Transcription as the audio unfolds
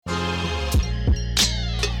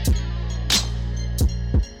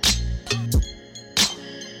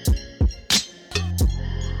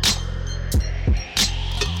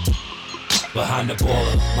behind the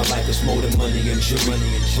baller. My life is more than money and jewelry.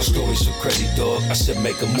 My story's so crazy, dog. I said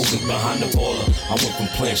make a movie behind the baller. I went from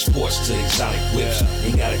playing sports to exotic whips.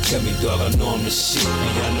 Ain't gotta tell me, dog. I know I'm the shit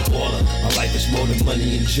behind the baller. My life is more than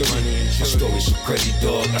money and jewelry. My story's so crazy,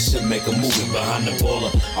 dog. I said make a movie behind the baller.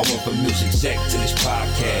 I went from music exec to this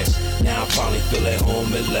podcast. Now I finally feel at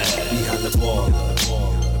home at last. Behind the baller.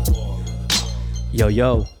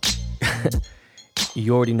 Yo.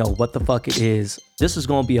 You already know what the fuck it is. This is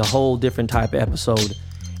gonna be a whole different type of episode.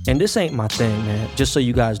 And this ain't my thing, man. Just so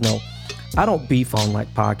you guys know. I don't beef on like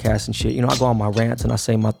podcasts and shit. You know, I go on my rants and I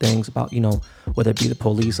say my things about, you know, whether it be the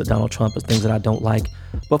police or Donald Trump or things that I don't like.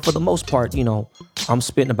 But for the most part, you know, I'm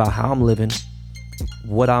spitting about how I'm living,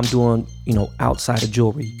 what I'm doing, you know, outside of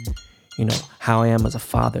jewelry, you know, how I am as a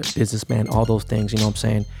father, businessman, all those things, you know what I'm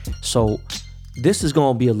saying? So this is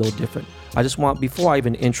gonna be a little different. I just want, before I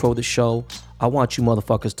even intro the show, I want you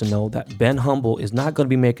motherfuckers to know that Ben Humble is not going to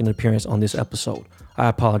be making an appearance on this episode. I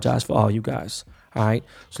apologize for all you guys. All right?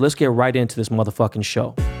 So let's get right into this motherfucking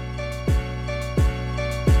show.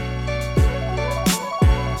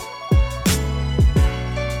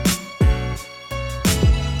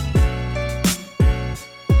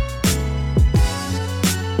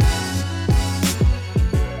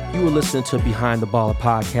 You are listening to Behind the Baller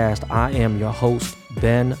podcast. I am your host,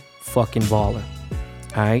 Ben fucking Baller.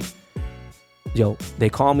 All right? Yo, they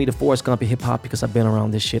call me the Forrest Gump of hip hop because I've been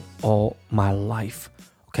around this shit all my life,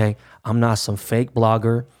 okay? I'm not some fake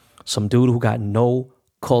blogger, some dude who got no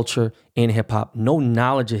culture in hip hop, no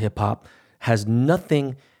knowledge of hip hop, has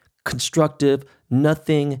nothing constructive,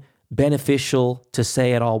 nothing beneficial to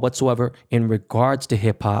say at all whatsoever in regards to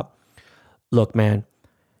hip hop. Look, man,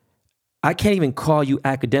 I can't even call you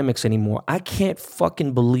academics anymore. I can't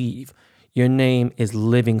fucking believe your name is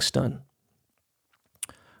Livingston.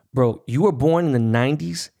 Bro, you were born in the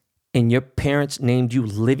 90s and your parents named you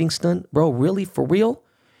Livingston? Bro, really? For real?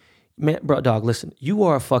 Man, bro, dog, listen. You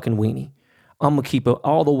are a fucking weenie. I'm going to keep it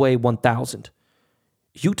all the way 1,000.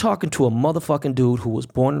 You talking to a motherfucking dude who was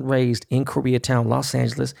born and raised in Koreatown, Los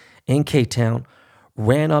Angeles, in K-Town,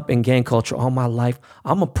 ran up in gang culture all my life.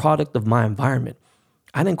 I'm a product of my environment.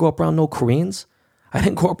 I didn't grow up around no Koreans. I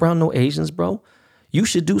didn't grow up around no Asians, bro. You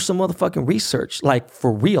should do some motherfucking research, like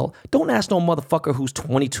for real. Don't ask no motherfucker who's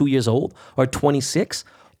 22 years old or 26.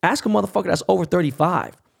 Ask a motherfucker that's over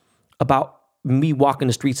 35 about me walking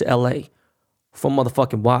the streets of LA from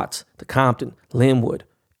motherfucking Watts to Compton, Linwood,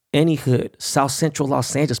 any hood, South Central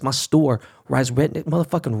Los Angeles, my store, Rise Redneck,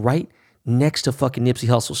 motherfucking right next to fucking Nipsey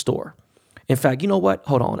Hussle store. In fact, you know what?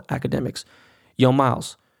 Hold on, academics. Yo,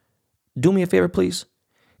 Miles, do me a favor, please.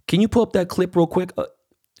 Can you pull up that clip real quick?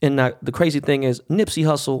 And the crazy thing is, Nipsey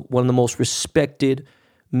Hussle, one of the most respected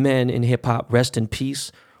men in hip-hop, rest in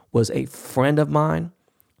peace, was a friend of mine.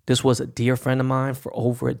 This was a dear friend of mine for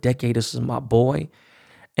over a decade. This is my boy.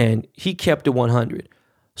 And he kept it 100.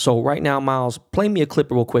 So right now, Miles, play me a clip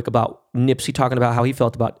real quick about Nipsey talking about how he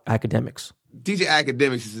felt about academics. DJ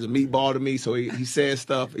Academics is a meatball to me, so he said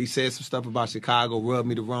stuff. He said some stuff about Chicago, rubbed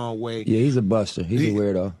me the wrong way. Yeah, he's a buster. He's a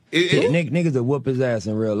weirdo. Niggas will whoop his ass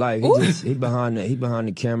in real life. He behind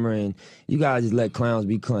the camera, and you gotta just let clowns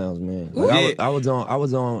be clowns, man. Like I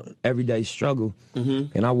was on Everyday Struggle,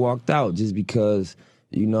 and I walked out just because,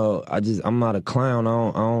 you know, I'm not a clown.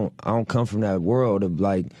 I don't come from that world of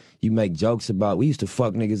like, you make jokes about, we used to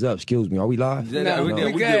fuck niggas up. Excuse me, are we live? No, we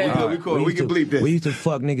can bleep this. We used to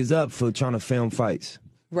fuck niggas up for trying to film fights.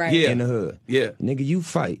 Right. Yeah. In the hood. Yeah. Nigga, you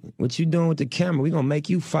fight. What you doing with the camera? We gonna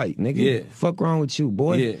make you fight, nigga. Yeah. Fuck wrong with you,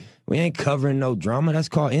 boy? Yeah. We ain't covering no drama. That's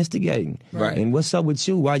called instigating. Right. And what's up with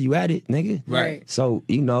you while you at it, nigga? Right. So,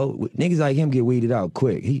 you know, niggas like him get weeded out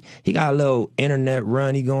quick. He got a little internet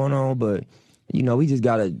run going on, but, you know, we just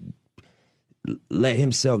gotta let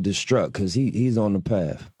himself destruct because he's on the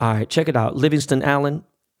path. All right, check it out. Livingston Allen,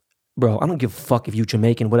 bro, I don't give a fuck if you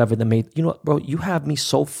Jamaican, whatever the mate. You know what, bro, you have me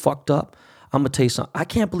so fucked up. I'm going to tell you something. I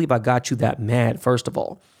can't believe I got you that mad, first of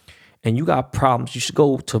all. And you got problems. You should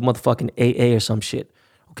go to motherfucking AA or some shit,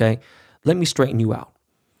 okay? Let me straighten you out.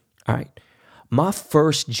 All right. My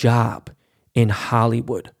first job in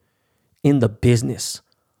Hollywood, in the business,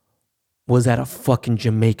 was at a fucking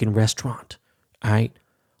Jamaican restaurant, all right?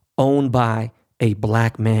 Owned by a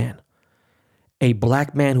black man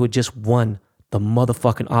who had just won the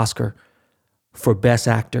motherfucking Oscar for Best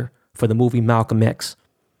Actor for the movie Malcolm X.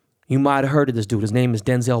 You might have heard of this dude. His name is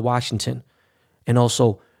Denzel Washington, and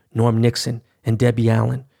also Norm Nixon and Debbie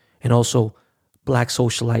Allen, and also black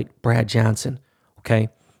socialite Brad Johnson, okay?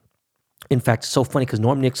 In fact, it's so funny because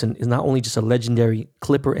Norm Nixon is not only just a legendary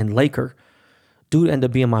Clipper and Laker, dude ended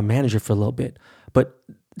up being my manager for a little bit, but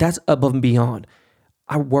that's above and beyond.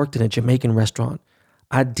 I worked in a Jamaican restaurant.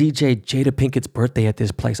 I DJ'd Jada Pinkett's birthday at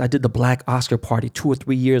this place. I did the Black Oscar party 2 or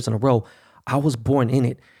 3 years in a row. I was born in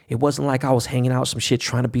it. It wasn't like I was hanging out some shit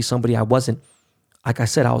trying to be somebody I wasn't. Like I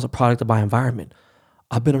said, I was a product of my environment.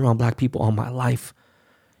 I've been around black people all my life.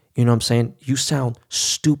 You know what I'm saying? You sound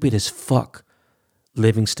stupid as fuck,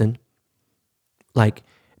 Livingston. Like,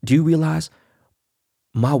 do you realize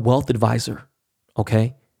my wealth advisor,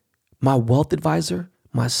 okay? My wealth advisor,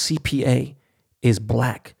 my CPA is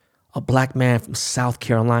black. A black man from South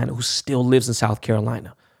Carolina who still lives in South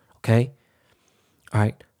Carolina, okay? All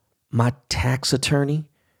right. My tax attorney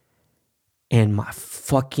and my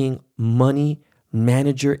fucking money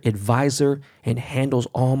manager, advisor, and handles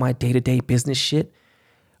all my day-to-day business shit,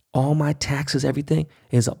 all my taxes, everything,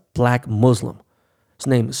 is a black Muslim. His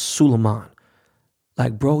name is Suleiman.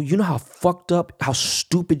 Like, bro, you know how fucked up, how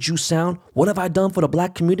stupid you sound? What have I done for the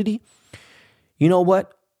black community? You know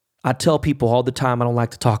what? I tell people all the time I don't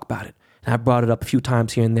like to talk about it. And I brought it up a few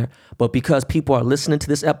times here and there. But because people are listening to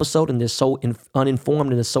this episode and they're so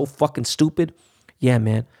uninformed and they're so fucking stupid, yeah,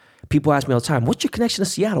 man. People ask me all the time, what's your connection to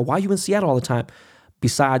Seattle? Why are you in Seattle all the time?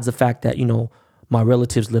 Besides the fact that, you know, my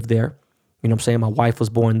relatives live there. You know what I'm saying? My wife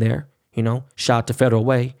was born there. You know, shout out to Federal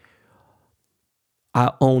Way.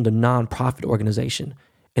 I owned a nonprofit organization,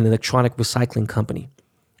 an electronic recycling company.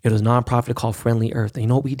 It was a nonprofit called Friendly Earth. And you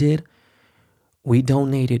know what we did? We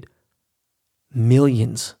donated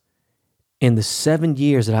millions. In the 7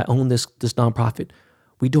 years that I owned this nonprofit,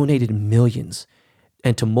 we donated millions.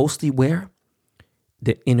 And to mostly where?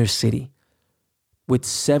 The inner city. With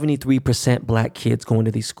 73% black kids going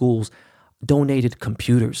to these schools, donated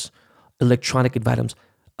computers, electronic items,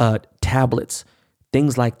 tablets,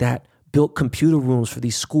 things like that. Built computer rooms for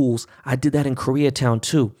these schools. I did that in Koreatown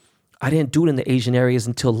too. I didn't do it in the Asian areas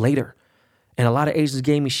until later. And a lot of Asians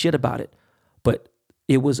gave me shit about it. But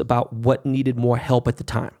it was about what needed more help at the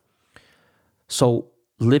time. So,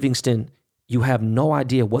 Livingston, you have no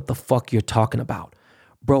idea what the fuck you're talking about.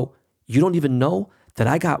 Bro, you don't even know that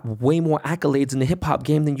I got way more accolades in the hip hop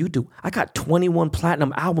game than you do. I got 21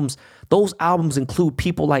 platinum albums. Those albums include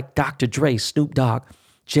people like Dr. Dre, Snoop Dogg,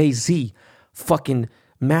 Jay-Z, fucking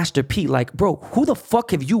Master P. Like, bro, who the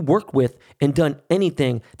fuck have you worked with and done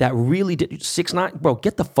anything that really did? 6ix9ine, bro,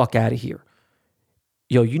 get the fuck out of here.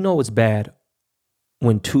 Yo, you know it's bad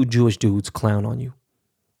when 2 Jewish dudes clown on you.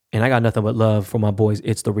 And I got nothing but love for my boys.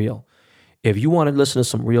 It's The Real. If you want to listen to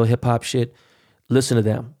some real hip hop shit, listen to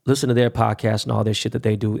them. Listen to their podcast and all their shit that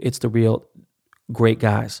they do. It's The Real. Great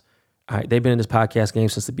guys. All right. They've been in this podcast game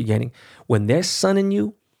since the beginning. When they're sunning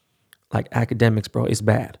you, like academics, bro, it's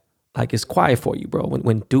bad. Like, it's quiet for you, bro.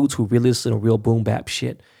 When dudes who really listen to real boom bap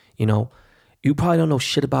shit, you know, you probably don't know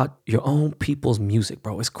shit about your own people's music,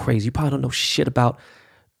 bro. It's crazy. You probably don't know shit about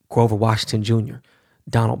Grover Washington Jr.,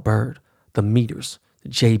 Donald Byrd, the Meters, the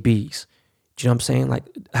JBs. Do you know what I'm saying? Like,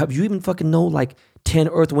 have you even fucking know like 10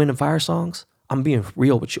 Earth, Wind, and Fire songs? I'm being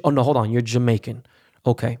real with you. Oh, no, hold on. You're Jamaican.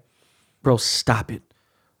 Okay. Bro, stop it.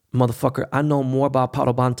 Motherfucker, I know more about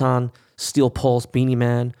Pato Banton, Steel Pulse, Beanie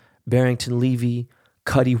Man, Barrington Levy,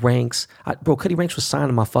 Cuddy Ranks. Bro, Cuddy Ranks was signed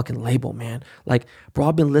to my fucking label, man. Like, bro,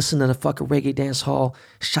 I've been listening to the fucking Reggae Dance Hall,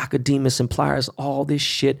 Shaka Demus and Pliers, all this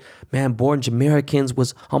shit. Man, Born Jamaicans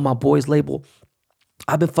was on my boy's label.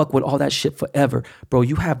 I've been fucking with all that shit forever. Bro,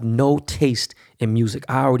 you have no taste in music.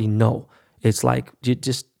 I already know. It's like,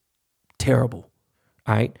 just terrible,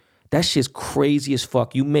 all right? That shit's crazy as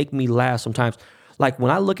fuck. You make me laugh sometimes. Like, when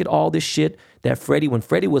I look at all this shit that when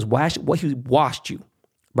Freddie was he washed you.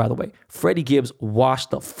 By the way, Freddie Gibbs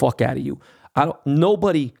washed the fuck out of you.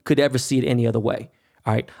 Nobody could ever see it any other way.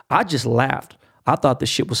 All right. I just laughed. I thought the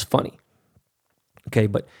shit was funny. Okay,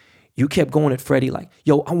 but you kept going at Freddie like,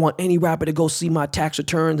 yo, I want any rapper to go see my tax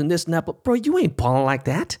returns and this and that. But bro, you ain't balling like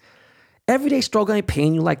that. Everyday struggle ain't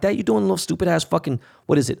paying you like that. You doing little stupid ass fucking,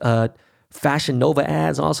 what is it? Fashion Nova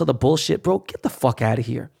ads and all this other bullshit, bro. Get the fuck out of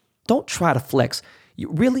here. Don't try to flex. You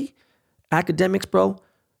really? Academics, bro?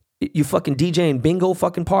 You fucking DJing bingo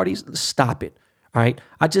fucking parties? Stop it, all right?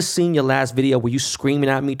 I just seen your last video where you screaming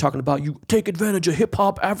at me talking about you take advantage of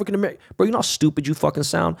hip-hop, African-American. Bro, you know how stupid you fucking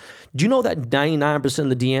sound? Do you know that 99% of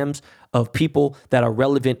the DMs of people that are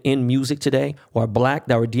relevant in music today or are black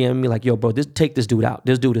that were DMing me like, yo, bro, take this dude out.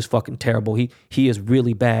 This dude is fucking terrible. He is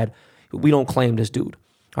really bad. We don't claim this dude,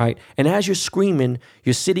 all right? And as you're screaming,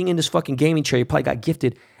 you're sitting in this fucking gaming chair. You probably got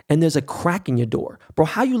gifted, and there's a crack in your door. Bro,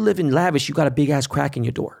 how you live in lavish, you got a big-ass crack in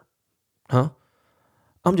your door? Huh?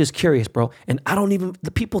 I'm just curious, bro. And I don't even,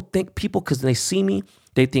 because they see me,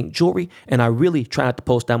 they think jewelry, and I really try not to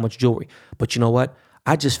post that much jewelry. But you know what?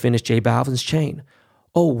 I just finished J Balvin's chain.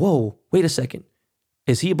 Oh, whoa, wait a second.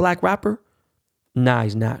 Is he a black rapper? Nah,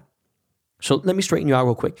 he's not. So let me straighten you out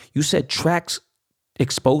real quick. You said tracks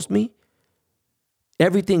exposed me,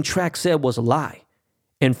 everything Trax said was a lie.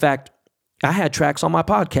 In fact, I had Trax on my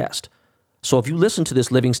podcast. So if you listen to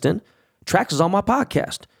this, Livingston, Trax is on my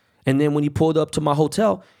podcast. And then when he pulled up to my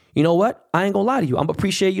hotel, you know what? I ain't gonna lie to you. I'm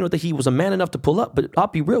appreciate, that he was a man enough to pull up, but I'll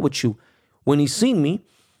be real with you. When he seen me,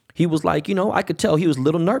 he was like, I could tell he was a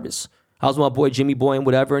little nervous. I was with my boy Jimmy Boy and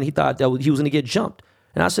whatever, and he thought that he was gonna get jumped.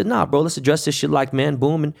 And I said, nah, bro, let's address this shit like man,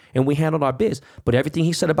 boom, and we handled our biz. But everything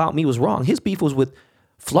he said about me was wrong. His beef was with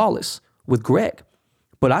Flawless, with Greg.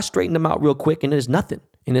 But I straightened him out real quick, and there's nothing,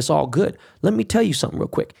 and it's all good. Let me tell you something real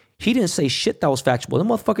quick. He didn't say shit that was factual. The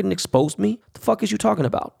motherfucker didn't expose me. The fuck is you talking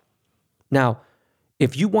about? Now,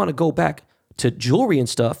 if you want to go back to jewelry and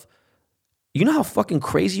stuff, you know how fucking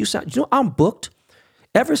crazy you sound? I'm booked.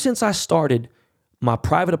 Ever since I started my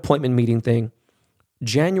private appointment meeting thing,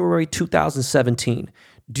 January 2017.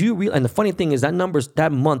 And the funny thing is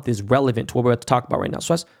that month is relevant to what we're about to talk about right now.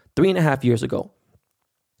 So that's 3.5 years ago.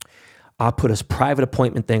 I put a private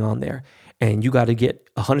appointment thing on there, and you got to get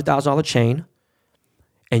a $100,000 chain,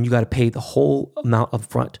 and you got to pay the whole amount up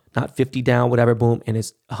front, not 50 down, whatever, boom, and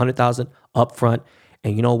it's 100,000 up front.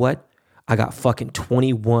 And you know what? I got fucking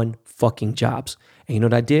 21 fucking jobs. And you know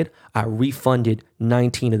what I did? I refunded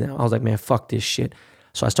 19 of them. I was like, man, fuck this shit.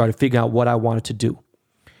 So I started figuring out what I wanted to do.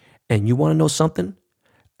 And you want to know something?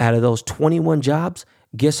 Out of those 21 jobs,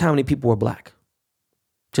 guess how many people were black?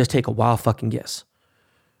 Just take a wild fucking guess.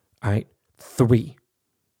 All right? 3.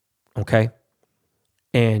 Okay?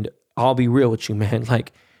 And I'll be real with you, man.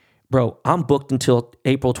 Like, bro, I'm booked until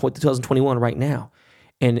April 2021 right now.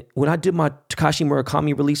 And when I did my Takashi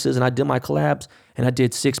Murakami releases and I did my collabs and I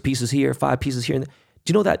did 6 pieces here, 5 pieces here, do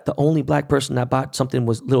you know that the only black person that bought something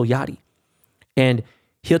was Lil Yachty? And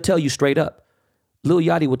he'll tell you straight up, Lil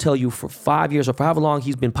Yachty will tell you for 5 years or for however long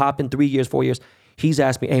he's been popping, 3 years, 4 years, he's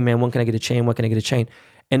asked me, hey man, when can I get a chain? When can I get a chain?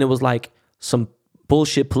 And it was like some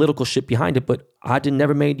bullshit political shit behind it, but I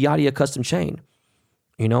never made Yachty a custom chain.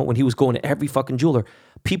 When he was going to every fucking jeweler,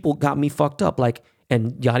 people got me fucked up.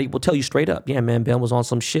 And Yachty will tell you straight up, yeah, man, Ben was on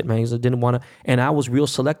some shit, man. He didn't want to, and I was real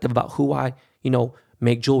selective about who I,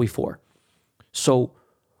 make jewelry for. So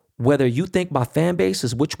whether you think my fan base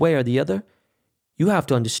is which way or the other, you have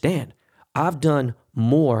to understand, I've done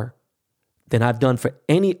more than I've done for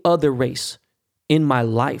any other race in my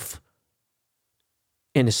life,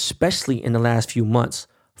 and especially in the last few months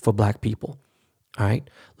for black people. All right,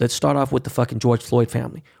 let's start off with the fucking George Floyd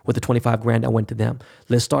family, with the 25 grand that went to them.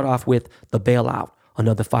 Let's start off with the bailout,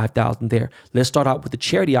 another 5,000 there. Let's start out with the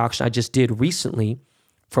charity auction I just did recently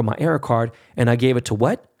for my Era card, and I gave it to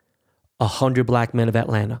what? 100 Black Men of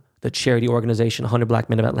Atlanta, the charity organization, 100 Black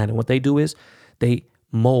Men of Atlanta. What they do is they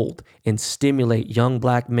mold and stimulate young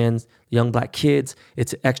black men, young black kids.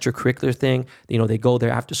 It's an extracurricular thing. They go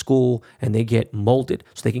there after school and they get molded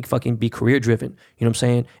so they can fucking be career driven, you know what I'm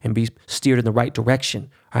saying? And be steered in the right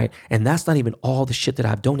direction, right? And that's not even all the shit that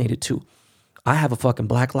I've donated to. I have a fucking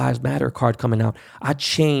Black Lives Matter card coming out. I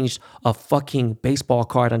changed a fucking baseball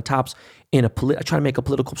card on Topps I tried to make a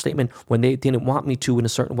political statement when they didn't want me to in a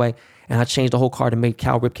certain way. And I changed the whole card and made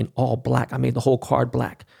Cal Ripken all black. I made the whole card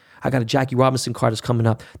black. I got a Jackie Robinson card that's coming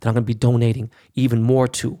up that I'm going to be donating even more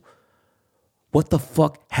to. What the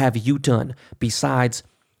fuck have you done besides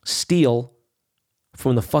steal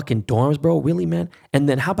from the fucking dorms, bro? Really, man? And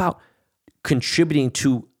then how about contributing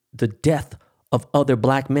to the death of other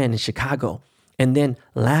black men in Chicago? And then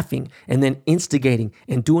laughing and then instigating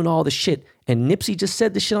and doing all the shit. And Nipsey just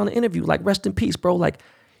said this shit on the interview, like, rest in peace, bro. Like,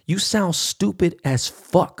 you sound stupid as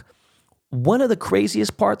fuck. One of the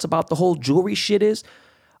craziest parts about the whole jewelry shit is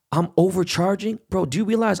I'm overcharging. Bro, do you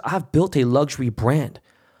realize I've built a luxury brand?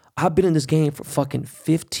 I've been in this game for fucking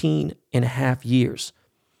 15.5 years.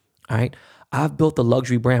 All right? I've built a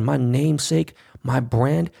luxury brand. My namesake, my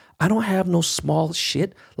brand, I don't have no small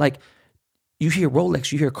shit. Like, you hear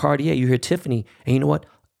Rolex, you hear Cartier, you hear Tiffany, and you know what?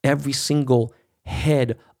 Every single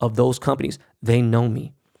head of those companies, they know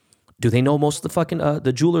me. Do they know most of the fucking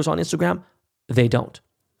the jewelers on Instagram? They don't.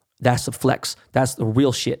 That's the flex. That's the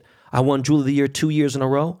real shit. I won Jeweler of the Year 2 years in a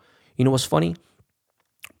row. You know what's funny?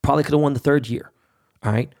 Probably could have won the 3rd year.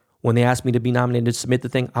 All right? When they asked me to be nominated to submit the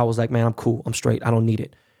thing, I was like, man, I'm cool. I'm straight. I don't need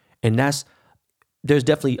it. And there's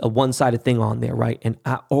definitely a one-sided thing on there, right? And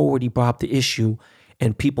I already brought up the issue,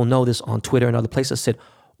 and people know this on Twitter and other places. I said,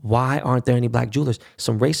 why aren't there any black jewelers?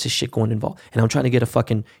 Some racist shit going involved. And I'm trying to get a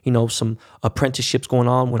fucking, some apprenticeships going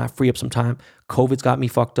on when I free up some time. COVID's got me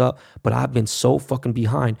fucked up, but I've been so fucking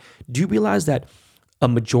behind. Do you realize that a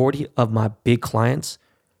majority of my big clients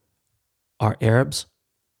are Arabs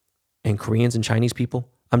and Koreans and Chinese people?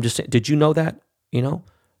 I'm just saying, did you know that?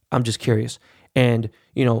 I'm just curious. And,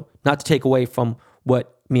 not to take away from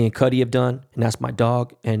what me and Cudi have done, and that's my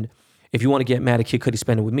dog. And if you want to get mad at Kid Cudi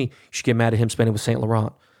spending with me, you should get mad at him spending with Saint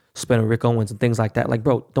Laurent, spending with Rick Owens and things like that. Like,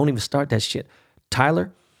 bro, don't even start that shit.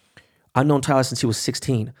 Tyler, I've known Tyler since he was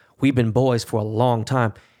 16. We've been boys for a long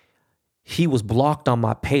time. He was blocked on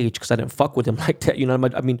my page because I didn't fuck with him like that. You know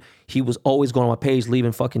what I mean? He was always going on my page,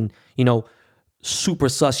 leaving fucking, super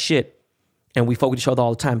sus shit. And we fuck with each other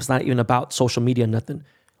all the time. It's not even about social media or nothing.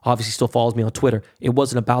 Obviously, he still follows me on Twitter. It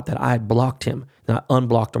wasn't about that. I had blocked him, and I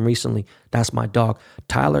unblocked him recently. That's my dog.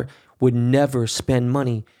 Tyler would never spend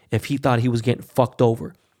money if he thought he was getting fucked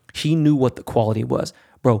over. He knew what the quality was.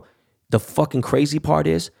 Bro, the fucking crazy part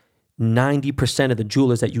is 90% of the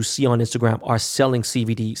jewelers that you see on Instagram are selling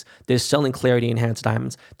CVDs. They're selling Clarity Enhanced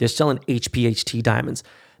diamonds. They're selling HPHT diamonds.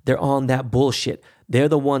 They're on that bullshit. They're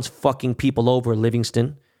the ones fucking people over,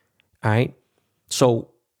 Livingston. All right? So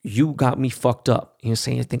you got me fucked up. You're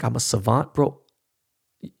saying you think I'm a savant? Bro,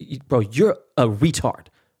 you're a retard,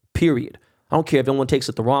 period. I don't care if anyone takes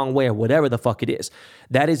it the wrong way or whatever the fuck it is.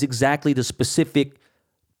 That is exactly the specific,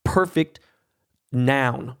 perfect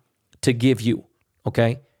noun to give you,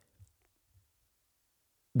 okay?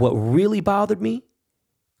 What really bothered me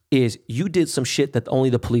is you did some shit that only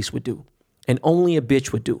the police would do and only a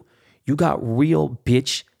bitch would do. You got real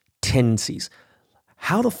bitch tendencies.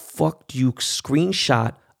 How the fuck do you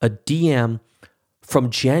screenshot a DM from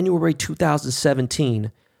January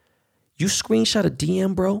 2017? You screenshot a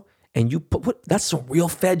DM, bro, and you put that's some real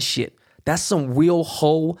Fed shit. That's some real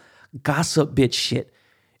hoe gossip bitch shit.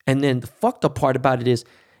 And then the fucked up part about it is,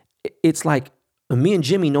 it's like me and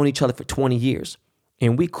Jimmy known each other for 20 years.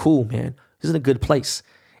 And we cool, man. This is a good place.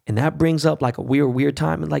 And that brings up like a weird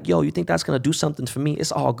time. And like, yo, you think that's going to do something for me?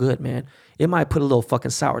 It's all good, man. It might put a little fucking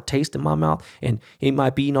sour taste in my mouth. And it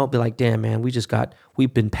might be, be like, damn, man,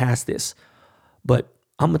 we've been past this. But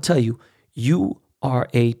I'm going to tell you, you are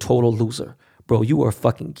a total loser. Bro, you are a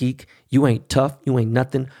fucking geek. You ain't tough. You ain't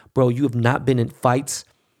nothing. Bro, you have not been in fights.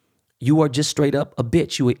 You are just straight up a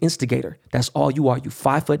bitch. You an instigator. That's all you are. You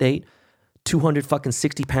 5'8",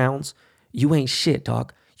 260 pounds. You ain't shit,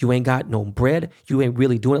 dog. You ain't got no bread. You ain't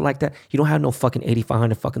really doing it like that. You don't have no fucking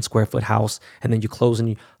 8,500 fucking square foot house and then you're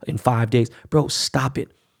closing in 5 days. Bro, stop it.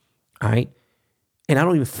 All right? And I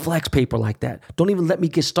don't even flex paper like that. Don't even let me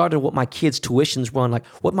get started with what my kids' tuitions run, like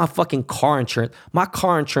what my fucking car insurance. My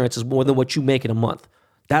car insurance is more than what you make in a month.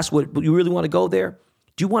 That's what you really want to go there?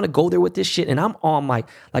 Do you want to go there with this shit? And I'm on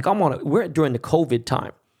we're during the COVID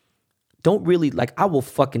time. Don't really, I will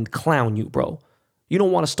fucking clown you, bro. You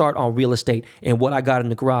don't want to start on real estate and what I got in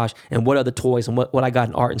the garage and what other toys and what I got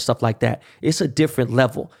in art and stuff like that. It's a different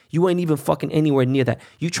level. You ain't even fucking anywhere near that.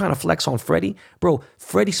 You trying to flex on Freddie? Bro,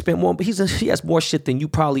 Freddie spent more, but he has more shit than you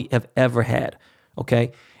probably have ever had,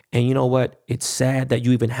 okay? And you know what? It's sad that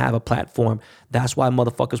you even have a platform. That's why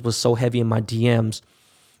motherfuckers was so heavy in my DMs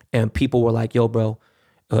and people were like, yo, bro,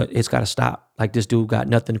 it's got to stop. Like, this dude got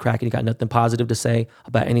nothing cracking. He got nothing positive to say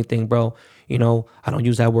about anything, bro. I don't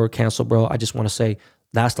use that word cancel, bro. I just want to say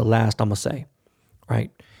that's the last I'm going to say,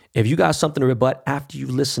 right? If you got something to rebut after you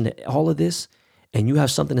listen to all of this and you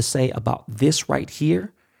have something to say about this right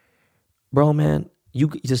here, bro, man,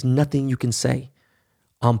 there's nothing you can say.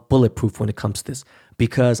 I'm bulletproof when it comes to this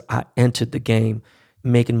because I entered the game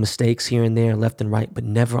making mistakes here and there, left and right, but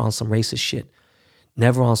never on some racist shit,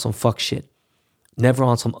 never on some fuck shit. Never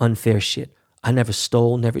on some unfair shit. I never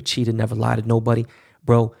stole, never cheated, never lied to nobody.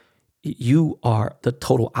 Bro, you are the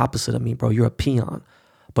total opposite of me, bro. You're a peon.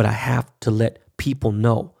 But I have to let people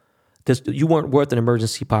know this. You weren't worth an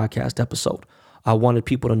emergency podcast episode. I wanted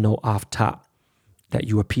people to know off top that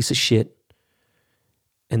you're a piece of shit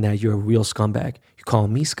and that you're a real scumbag. You call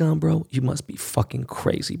me scum, bro? You must be fucking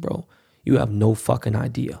crazy, bro. You have no fucking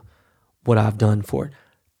idea what I've done for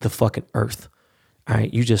the fucking earth. All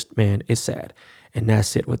right, man, it's sad. And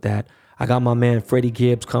that's it with that. I got my man Freddie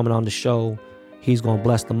Gibbs coming on the show. He's going to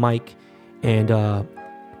bless the mic. And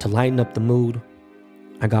to lighten up the mood,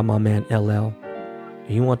 I got my man LL. And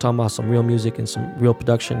you want to talk about some real music and some real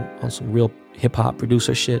production on some real hip-hop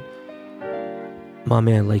producer shit? My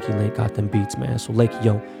man Lakey Lake got them beats, man. So Lakey,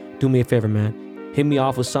 yo, do me a favor, man. Hit me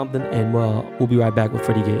off with something and we'll be right back with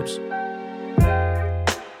Freddie Gibbs.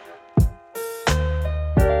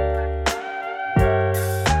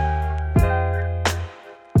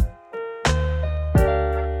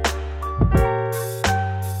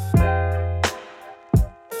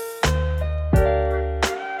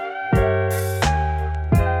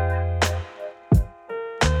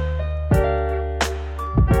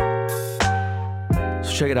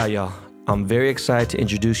 Check it out, y'all. I'm very excited to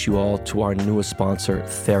introduce you all to our newest sponsor,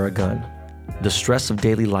 Theragun. The stress of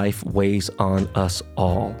daily life weighs on us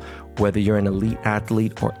all. Whether you're an elite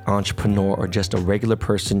athlete or entrepreneur or just a regular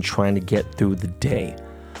person trying to get through the day,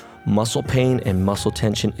 muscle pain and muscle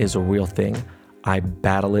tension is a real thing. I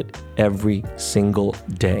battle it every single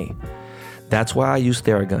day. That's why I use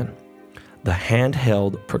Theragun, the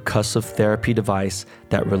handheld percussive therapy device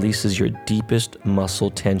that releases your deepest muscle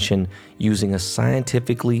tension using a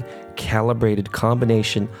scientifically calibrated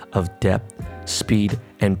combination of depth, speed,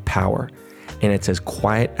 and power. And it's as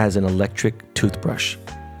quiet as an electric toothbrush.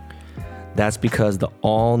 That's because the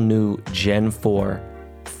all-new Gen 4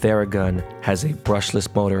 Theragun has a brushless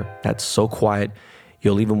motor that's so quiet,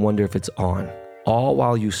 you'll even wonder if it's on. All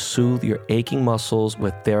while you soothe your aching muscles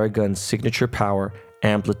with Theragun's signature power,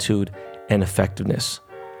 amplitude, and effectiveness.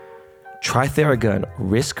 Try Theragun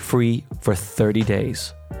risk-free for 30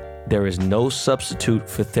 days. There is no substitute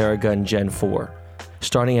for Theragun Gen 4,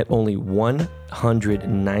 starting at only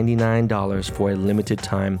 $199 for a limited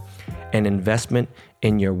time, an investment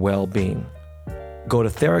in your well-being. Go to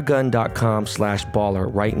Theragun.com/baller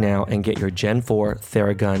right now and get your Gen 4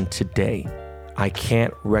 Theragun today. I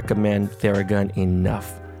can't recommend Theragun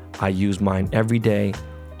enough. I use mine every day,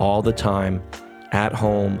 all the time, at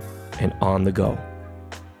home, and on the go.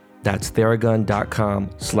 That's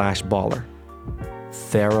Theragun.com/baller.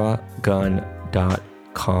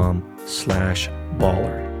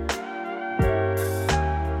 Theragun.com/baller.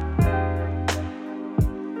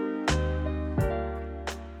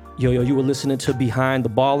 Yo, you were listening to Behind the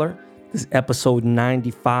Baller. This is episode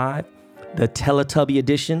 95, the Teletubby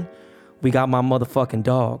edition. We got my motherfucking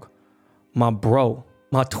dog, my bro,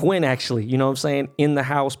 my twin, actually. You know what I'm saying? In the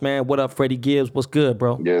house, man. What up, Freddie Gibbs? What's good,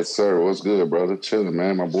 bro? Yes, sir. What's good, brother? Chilling,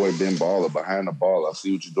 man. My boy Ben Baller, Behind the Baller. I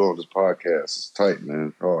see what you're doing with this podcast. It's tight,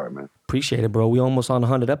 man. All right, man. Appreciate it, bro. We almost on the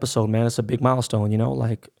 100th episode, man. It's a big milestone, you know?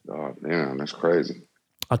 Like, oh, damn, that's crazy.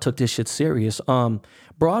 I took this shit serious. Bro,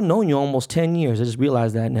 I've known you almost 10 years. I just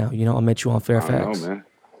realized that now. You know, I met you on Fairfax. I know, man.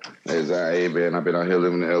 Hey, man, I've been out here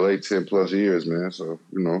living in L.A. 10 plus years, man. So,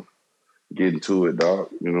 you know, getting to it, dog.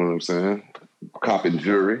 You know what I'm saying? Copping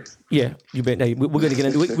jewelry. Yeah, you bet. Hey, we're gonna get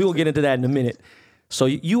into. We will get into that in a minute. So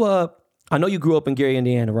you, I know you grew up in Gary,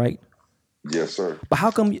 Indiana, right? Yes, sir. But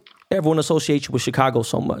how come everyone associates you with Chicago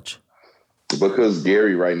so much? Because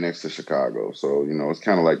Gary right next to Chicago, so you know it's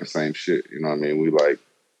kind of like the same shit. You know what I mean? We like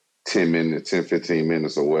 10, 15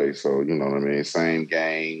 minutes away. So you know what I mean? Same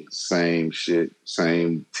gang, same shit,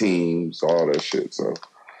 same teams, all that shit. So.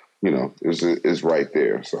 You know, it's right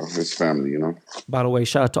there. So it's family, you know. By the way,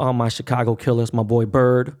 shout out to all my Chicago killers, my boy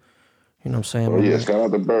Bird. You know what I'm saying? Oh, yeah, shout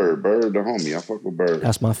out to Bird. Bird, the homie. I fuck with Bird.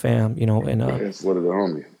 That's my fam, you know. And that's what of the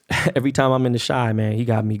homie. Every time I'm in the Shy, man, he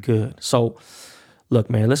got me good. So,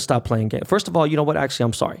 look, man, let's stop playing games. First of all, you know what? Actually,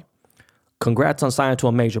 I'm sorry. Congrats on signing to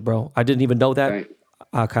a major, bro. I didn't even know that.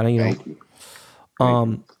 I kind of, you know. Thank you.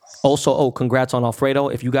 Also, congrats on Alfredo.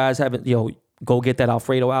 If you guys haven't, go get that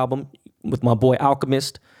Alfredo album with my boy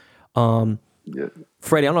Alchemist. Yeah.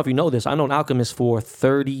 Freddie, I don't know if you know this. I've known Alchemist for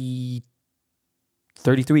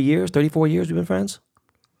 33 years, 34 years we've been friends.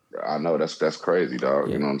 I know, that's crazy, dog.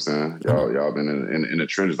 Yeah. You know what I'm saying? Y'all been in the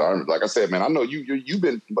trenches. Like I said, man, I know you've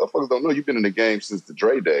been, motherfuckers don't know you've been in the game since the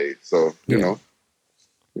Dre days. So, you know.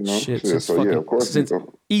 Shit, so yeah, of course. Since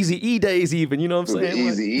Easy E days even, you know what I'm saying?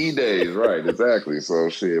 Easy E days, right, exactly. So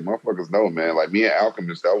shit, motherfuckers know, man. Like me and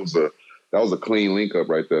Alchemist, that was a clean link up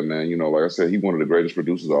right there, man. You know, like I said, he's one of the greatest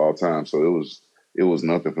producers of all time. So it was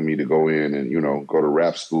nothing for me to go in and, you know, go to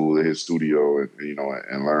rap school at his studio and you know,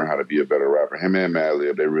 and learn how to be a better rapper. Him and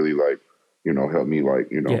Madlib, they really like, you know, helped me like,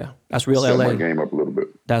 you know, that's real set LA. My game up a little bit.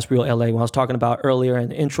 That's real LA. When I was talking about earlier in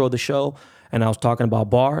the intro of the show, and I was talking about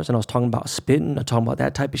bars, and I was talking about spitting, I'm talking about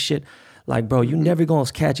that type of shit. Like, bro, you never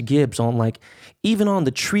gonna catch Gibbs on like, even on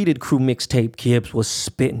the Treated Crew mixtape, Gibbs was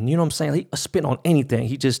spitting. You know what I'm saying? He was spitting on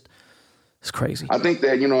anything. It's crazy. I think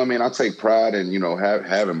that, you know what I mean, I take pride in, you know,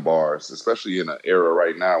 having bars, especially in an era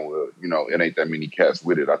right now where, you know, it ain't that many cats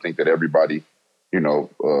with it. I think that everybody, you know,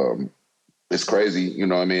 it's crazy, you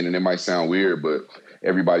know what I mean? And it might sound weird, but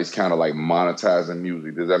everybody's kind of like monetizing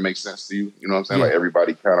music. Does that make sense to you? You know what I'm saying? Yeah. Like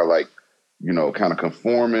everybody kind of like, you know, kind of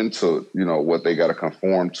conforming to, you know, what they got to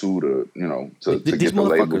conform to you know, to get the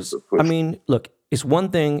labels to push. I mean, look, it's one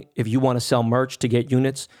thing if you want to sell merch to get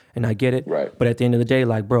units, and I get it. Right. But at the end of the day,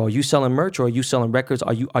 like, bro, are you selling merch or are you selling records?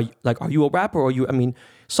 Are you a rapper or I mean,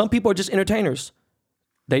 some people are just entertainers.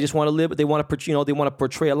 They just want to live, they want to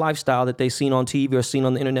portray a lifestyle that they've seen on TV or seen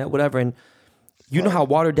on the internet, whatever. And you know how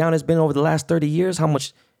watered down it's been over the last 30 years? How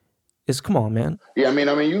much come on, man. Yeah, I mean,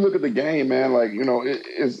 you look at the game, man, like, you know,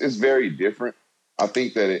 it's very different. I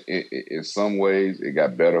think that in some ways it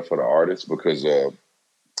got better for the artists because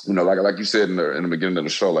you know, like you said in the beginning of the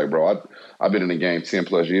show, like, bro, I've been in the game 10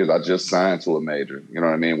 plus years. I just signed to a major. You know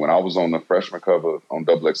what I mean? When I was on the freshman cover on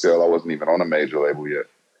XXL, I wasn't even on a major label yet.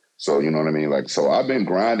 So, you know what I mean? Like, so I've been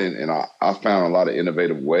grinding, and I found a lot of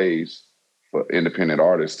innovative ways for independent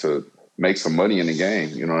artists to make some money in the game.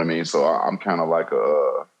 You know what I mean? So I'm kind of like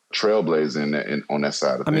a trailblazer on that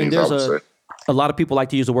side of things. I mean, there's a lot of people like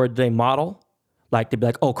to use the word today, model. Like, they'd be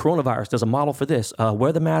like, oh, coronavirus, there's a model for this.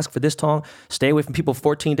 Wear the mask for this time. Stay away from people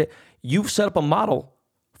 14 days. You've set up a model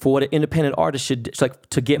for what an independent artist should, like,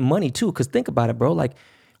 to get money, too. Because think about it, bro. Like,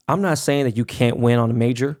 I'm not saying that you can't win on a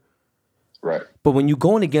major. Right. But when you're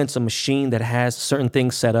going against a machine that has certain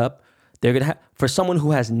things set up, they're going to have, for someone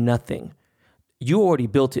who has nothing, you already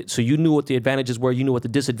built it. So you knew what the advantages were. You knew what the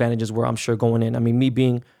disadvantages were, I'm sure, going in. I mean, me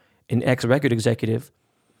being an ex-record executive.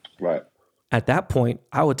 Right. At that point,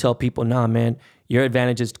 I would tell people, nah, man, your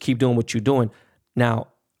advantage is to keep doing what you're doing. Now,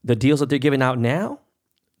 the deals that they're giving out now,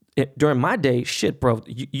 during my day, shit, bro,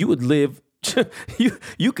 you would live,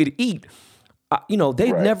 you could eat. You know,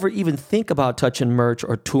 they'd never even think about touching merch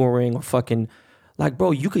or touring or fucking, like,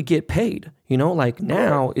 bro, you could get paid, you know? Like,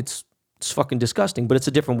 now it's fucking disgusting, but it's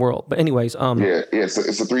a different world. But anyways. It's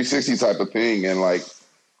a 360 type of thing. And, like,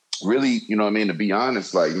 really, you know what I mean? To be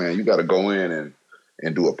honest, like, man, you got to go in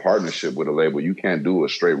and do a partnership with a label. You can't do a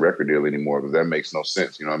straight record deal anymore because that makes no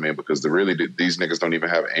sense. You know what I mean? Because these niggas don't even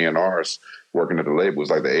have A&Rs working at the labels.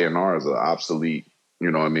 Like, the A&R is an obsolete, you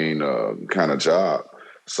know what I mean, kind of job.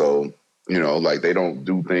 So, you know, like, they don't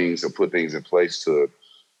do things or put things in place to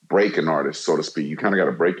break an artist, so to speak. You kind of got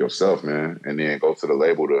to break yourself, man, and then go to the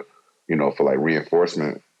label to, you know, for like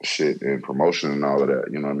reinforcement shit and promotion and all of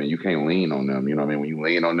that. You know what I mean? You can't lean on them. You know what I mean? When you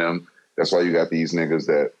lean on them, that's why you got these niggas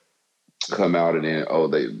that come out and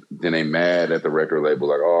then they mad at the record label,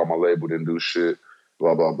 like, oh, my label didn't do shit,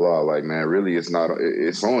 blah, blah, blah. Like, man, really, it's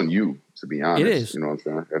on you, to be honest. It is. You know what I'm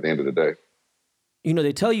saying? At the end of the day. You know,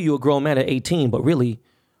 they tell you you're a grown man at 18, but really,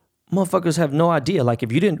 motherfuckers have no idea. Like,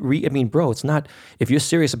 if you didn't read, I mean, bro, it's not, if you're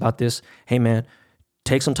serious about this, hey, man,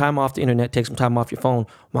 take some time off the internet, take some time off your phone.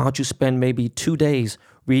 Why don't you spend maybe 2 days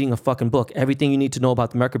reading a fucking book, everything you need to know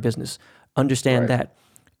about the record business. Understand that.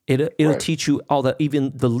 It'll teach you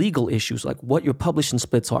even the legal issues, like what your publishing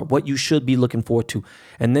splits are, what you should be looking forward to.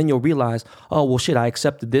 And then you'll realize, oh, well, shit, I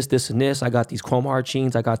accepted this, this, and this. I got these Chrome Heart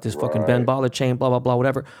chains. I got this fucking Ben Baller chain, blah, blah, blah,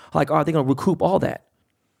 whatever. Like, are they going to recoup all that?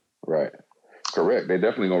 Right. Correct. They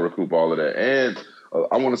definitely going to recoup all of that. And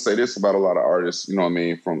I want to say this about a lot of artists, you know what I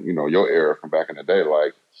mean, from, you know, your era from back in the day.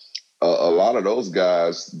 Like, a lot of those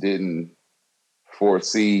guys didn't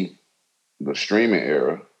foresee the streaming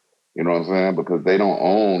era. You know what I'm saying? Because they don't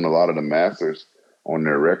own a lot of the masters on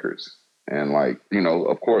their records. And, like, you know,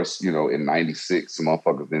 of course, you know, in 96, some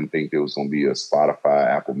motherfuckers didn't think there was going to be a Spotify,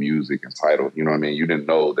 Apple Music, and Tidal. You know what I mean? You didn't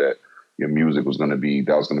know that your music was going to be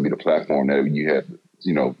the platform that you had,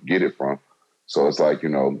 you know, get it from. So it's like, you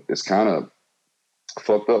know, it's kind of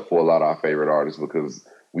fucked up for a lot of our favorite artists because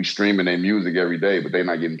we streaming their music every day, but they're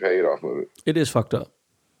not getting paid off of it. It is fucked up.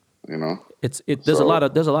 You know, there's a lot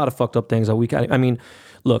of fucked up things that we got. I mean,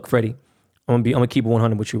 look, Freddie, I'm gonna keep it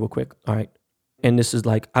 100 with you real quick. All right, and this is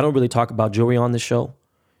like, I don't really talk about jewelry on this show.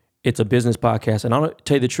 It's a business podcast, and I'll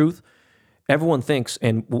tell you the truth. Everyone thinks,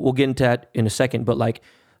 and we'll get into that in a second, but like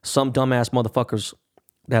some dumbass motherfuckers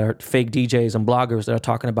that are fake DJs and bloggers that are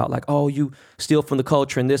talking about like, oh, you steal from the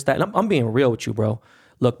culture and this, that. And I'm being real with you, bro.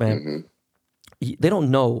 Look, man, they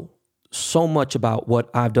don't know so much about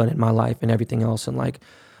what I've done in my life and everything else, and like.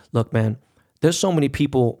 Look, man, there's so many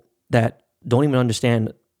people that don't even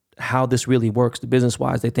understand how this really works, the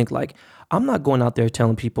business-wise. They think like, I'm not going out there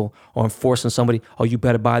telling people or enforcing somebody, oh, you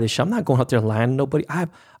better buy this shit. I'm not going out there lying to nobody.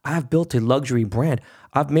 I've built a luxury brand.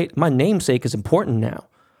 My namesake is important now.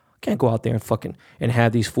 I can't go out there and fucking and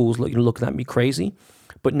have these fools looking at me crazy.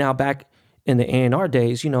 But now back in the A&R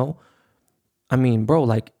days, you know, I mean, bro,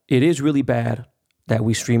 like, it is really bad that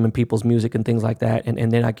we streaming people's music and things like that,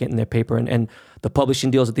 and they're not getting their paper. And the publishing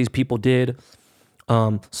deals that these people did,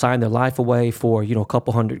 sign their life away for, you know, a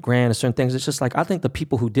couple $100,000 or certain things. It's just like, I think the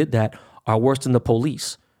people who did that are worse than the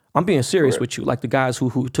police. I'm being serious with you. Like the guys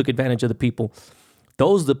who took advantage of the people.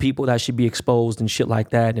 Those are the people that should be exposed and shit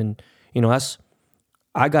like that. And, you know,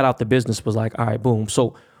 I got out the business, was like, all right, boom.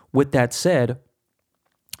 So with that said,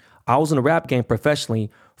 I was in the rap game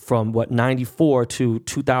professionally from 94 to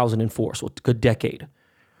 2004, so a good decade,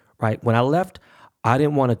 right? When I left, I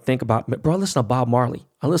didn't want to think about, bro, I listen to Bob Marley.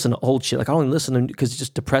 I listen to old shit. Like, I don't even listen to because it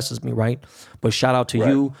just depresses me, right? But shout out to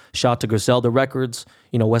you, shout out to Griselda Records,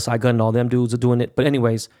 you know, West Side Gun and all them dudes are doing it. But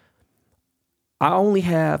anyways, I only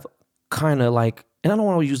have kind of like, and I don't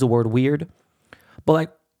want to use the word weird, but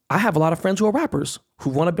like, I have a lot of friends who are rappers who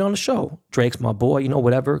want to be on the show. Drake's my boy, you know,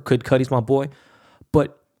 whatever. Kid Cudi's my boy.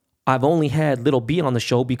 But I've only had Lil B on the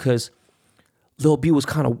show because Lil B was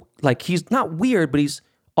kind of like, he's not weird, but he's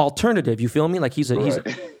alternative. You feel me? Like he's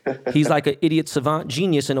like an idiot savant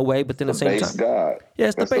genius in a way, but then at the same time. God. Yeah,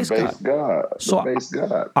 it's the bass god. So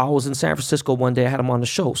I was in San Francisco one day. I had him on the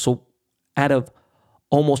show. So out of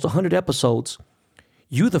almost 100 episodes,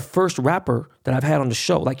 you the first rapper that I've had on the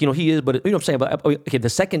show. Like, you know, he is, but you know what I'm saying? But okay, the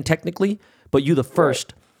second technically, but you the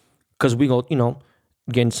first, because we go, you know,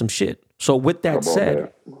 getting some shit. So with that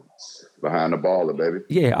said, behind the baller, baby.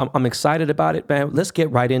 Yeah, I'm excited about it, man. Let's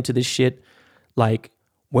get right into this shit. Like,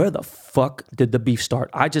 where the fuck did the beef start?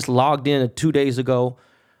 I just logged in 2 days ago.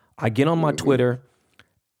 I get on my Twitter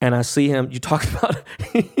and I see him. You talk about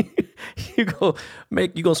you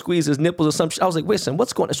go squeeze his nipples or some shit. I was like, listen,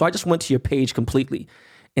 what's going on? So I just went to your page completely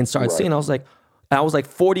and started seeing. I was like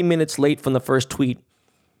 40 minutes late from the first tweet.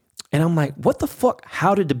 And I'm like, what the fuck?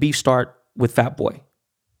 How did the beef start with Fat Boy?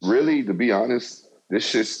 Really, to be honest, this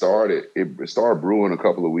shit started brewing a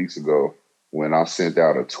couple of weeks ago when I sent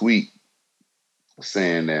out a tweet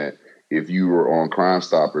saying that if you were on Crime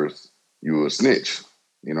Stoppers, you were a snitch.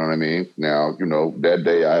 You know what I mean? Now, you know, that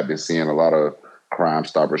day I had been seeing a lot of Crime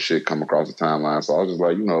Stopper shit come across the timeline. So I was just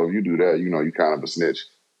like, you know, if you do that, you know, you kind of a snitch.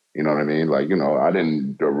 You know what I mean? Like, you know, I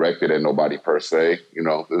didn't direct it at nobody per se. You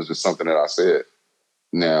know, it was just something that I said.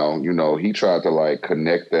 Now, you know, he tried to like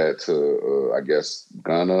connect that to, I guess,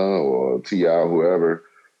 Gunna or T.I., whoever,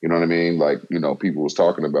 you know what I mean? Like, you know, people was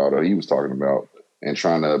talking about, or he was talking about, and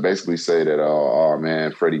trying to basically say that, oh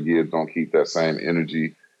man, Freddie Gibbs don't keep that same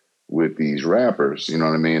energy with these rappers, you know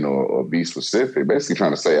what I mean? Or be specific, basically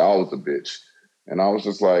trying to say I was a bitch. And I was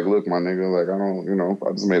just like, look, my nigga, like, I don't, you know,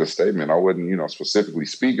 I just made a statement. I wasn't, you know, specifically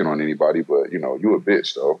speaking on anybody, but, you know, you a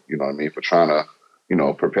bitch though, you know what I mean? For trying to, you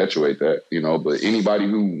know, perpetuate that, you know, but anybody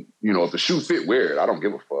who, you know, if the shoe fit, wear it. I don't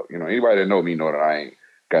give a fuck. You know, anybody that know me know that I ain't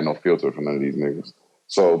got no filter for none of these niggas.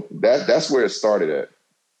 So that's where it started at.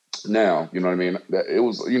 Now, you know what I mean? It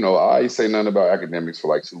was, you know, I ain't say nothing about academics for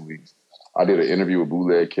like 2 weeks. I did an interview with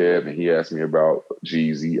Bootleg Kev and he asked me about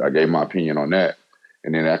Jeezy. I gave my opinion on that.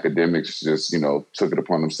 And then academics just, you know, took it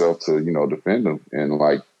upon himself to, you know, defend him. And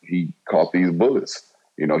like, he caught these bullets.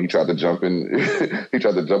 You know, he tried to jump in,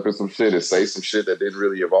 some shit and say some shit that didn't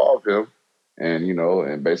really involve him. And, you know,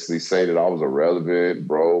 and basically say that I was irrelevant,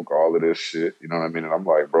 broke, all of this shit. You know what I mean? And I'm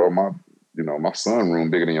like, bro, my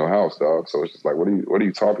sunroom bigger than your house, dog. So it's just like, what are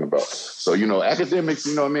you talking about? So, you know, academics,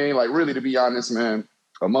 you know what I mean? Like, really, to be honest, man,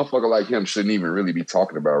 a motherfucker like him shouldn't even really be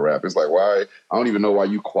talking about rap. It's like, why? I don't even know why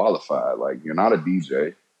you qualify. Like, you're not a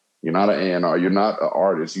DJ. You're not an A&R. You're not an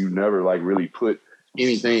artist. You never, like, really put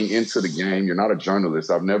anything into the game. You're not a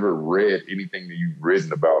journalist. I've never read anything that you've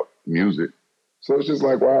written about music. So it's just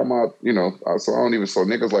like, why am I, you know, so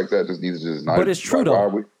niggas like that just need to just not. But it's true,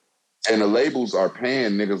 though. And the labels are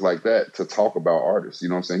paying niggas like that to talk about artists. You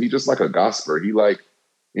know what I'm saying? He just like a gossiper. He like,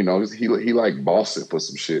 you know, he like bossing for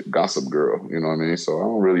some shit. Gossip Girl. You know what I mean? So I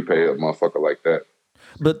don't really pay a motherfucker like that.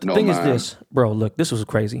 But the thing is this, bro, look, this was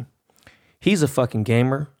crazy. He's a fucking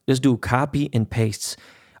gamer. This dude copy and pastes.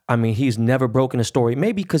 I mean, he's never broken a story.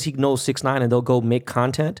 Maybe because he knows 6ix9ine and they'll go make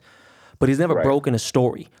content, but he's never broken a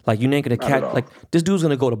story. Like, you ain't gonna catch, like, this dude's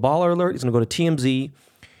gonna go to Baller Alert, he's gonna go to TMZ,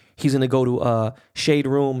 he's gonna go to Shade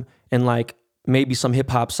Room and, like, maybe some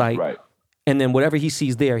hip-hop site. Right. And then whatever he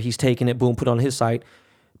sees there, he's taking it, boom, put it on his site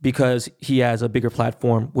because he has a bigger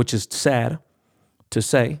platform, which is sad to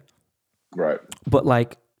say. Right. But,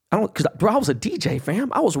 like, I was a DJ,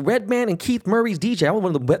 fam. I was Redman and Keith Murray's DJ. I was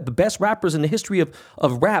one of the best rappers in the history of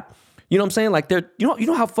rap. You know what I'm saying? Like, you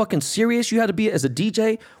know how fucking serious you had to be as a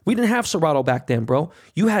DJ? We didn't have Serato back then, bro.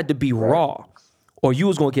 You had to be raw, or you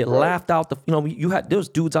was gonna get laughed out. There was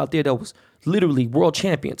dudes out there that was literally world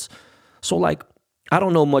champions. So, like, I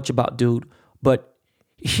don't know much about dude, but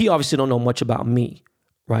he obviously don't know much about me,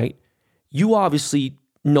 right? You obviously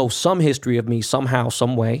know some history of me somehow,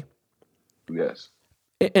 some way. Yes.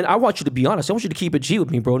 And I want you to be honest. I want you to keep it G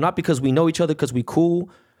with me, bro. Not because we know each other, because we cool.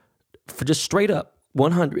 For just straight up,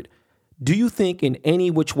 100. Do you think in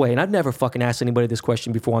any which way, and I've never fucking asked anybody this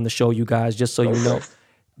question before on the show, you guys, just so you know.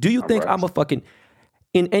 Do you think I'm a fucking,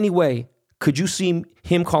 in any way, could you see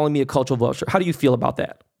him calling me a cultural vulture? How do you feel about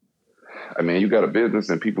that? I mean, you got a business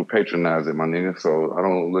and people patronize it, my nigga. So I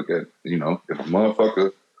don't look at, you know, if a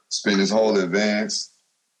motherfucker spend his whole advance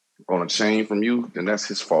on a chain from you, then that's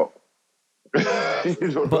his fault. You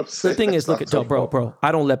know but the thing is, look at bro,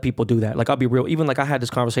 I don't let people do that. Like, I'll be real. Even like I had this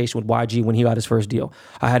conversation with YG when he got his first deal.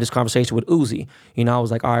 I had this conversation with Uzi. You know, I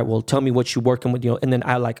was like, all right, well, tell me what you working with, you know. And then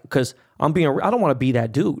I like, because I don't want to be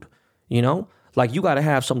that dude, you know. Like, you got to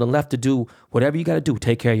have something left to do, whatever you got to do.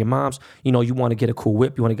 Take care of your moms. You know, you want to get a cool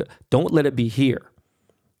whip. Don't let it be here.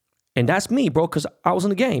 And that's me, bro, because I was in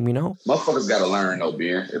the game, you know? Motherfuckers got to learn, though,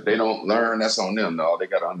 Ben. If they don't learn, that's on them, though. They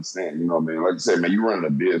got to understand, you know what I mean? Like you said, man, you running a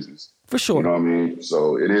business. For sure. You know what I mean?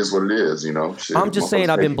 So it is what it is, you know? Shit, I'm just saying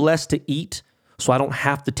I've been blessed to eat, so I don't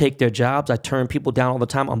have to take their jobs. I turn people down all the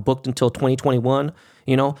time. I'm booked until 2021,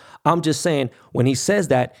 you know? I'm just saying, when he says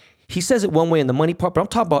that, he says it one way in the money part, but I'm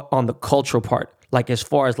talking about on the cultural part, like as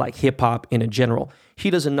far as like hip hop in a general. He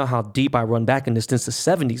doesn't know how deep I run back in this since the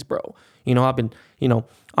 70s, bro. You know,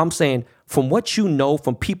 I'm saying from what you know,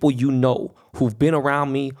 from people you know who've been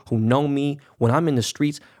around me, who know me, when I'm in the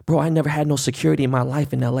streets, bro, I never had no security in my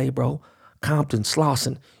life in LA, bro. Compton,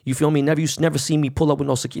 Slauson, you feel me? You never see me pull up with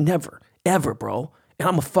no security. Never, ever, bro. And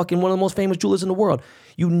I'm a fucking one of the most famous jewelers in the world.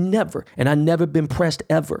 You never, and I never been pressed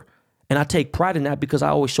ever. And I take pride in that because I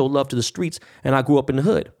always show love to the streets and I grew up in the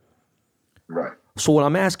hood. Right. So what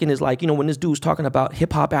I'm asking is like, you know, when this dude's talking about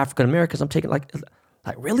hip hop African Americans, I'm taking like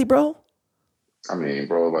really, bro? I mean,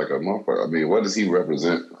 bro, like a motherfucker. I mean, what does he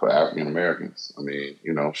represent for African Americans? I mean,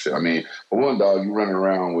 you know, shit. I mean, for one, dog, you running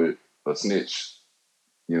around with a snitch.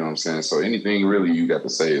 You know what I'm saying? So anything really you got to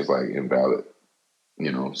say is like invalid.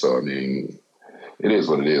 You know, so I mean, it is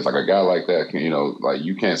what it is. Like a guy like that can, you know, like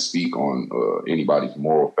you can't speak on anybody's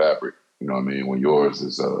moral fabric. You know what I mean? When yours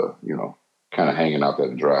is, you know, kind of hanging out there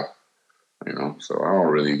to dry. You know, so I don't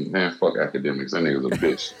really, man, fuck academics. That nigga's a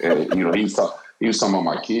bitch. And, you know, he was talking about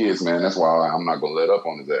my kids, man. That's why I'm not going to let up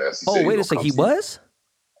on his ass. Wait a second. He was?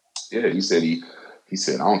 Yeah, he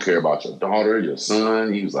said, I don't care about your daughter, your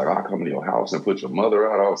son. He was like, I'll come to your house and put your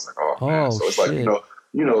mother out. I was like, oh man. So it's like, you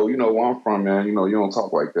know where I'm from, man. You know, you don't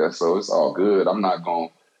talk like that. So it's all good. I'm not going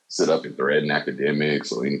to sit up and threaten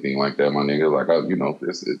academics or anything like that, my nigga. Like, you know,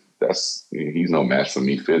 he's no match for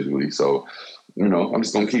me physically. So, you know, I'm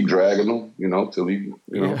just going to keep dragging him, you know, till he,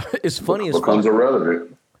 you know, it's funny as becomes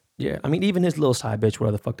irrelevant. Yeah. I mean, even his little side bitch,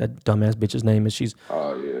 whatever the fuck that dumbass bitch's name is, she's,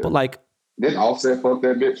 yeah. But like. Didn't Offset fuck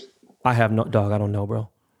that bitch? I have no, dog, I don't know, bro.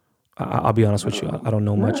 I'll be honest with you. I don't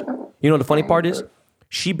know much. You know, the funny part is,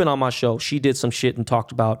 she been on my show. She did some shit and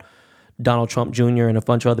talked about Donald Trump Jr. and a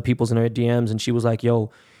bunch of other people's in her DMs. And she was like, yo,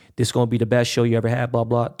 this is going to be the best show you ever had, blah,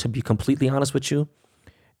 blah. To be completely honest with you,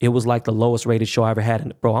 it was like the lowest rated show I ever had.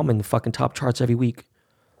 And bro, I'm in the fucking top charts every week.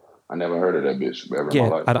 I never heard of that bitch ever in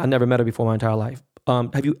my life. I never met her before my entire life.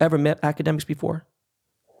 Have you ever met Academics before?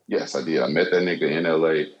 Yes, I did. I met that nigga in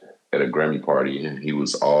LA at a Grammy party, and he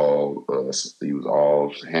was all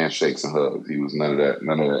handshakes and hugs. He was none of that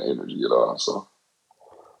energy at all. So,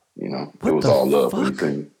 you know, it was all love.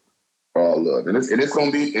 All love, and it's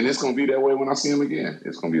gonna be that way when I see him again.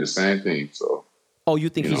 It's gonna be the same thing. So. Oh, you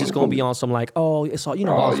think he's just gonna be on some like, oh, it's all, you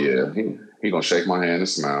know? Oh yeah, he gonna shake my hand and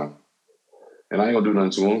smile, and I ain't gonna do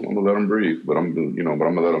nothing to him. I'm gonna let him breathe, but I'm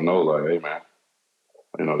gonna let him know, like, hey man,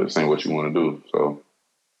 you know, this ain't what you want to do. So.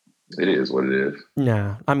 It is what it is.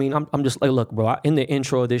 Nah, I mean, I'm just like, look, bro, in the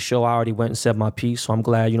intro of this show, I already went and said my piece, so I'm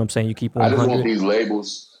glad, you know what I'm saying, you keep on. I just want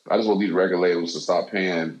these record labels to stop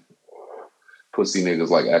paying pussy niggas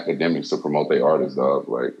like Academics to promote their artists, dog.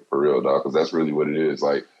 Like, for real, dog, because that's really what it is.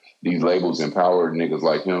 Like, these labels empower niggas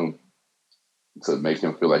like him to make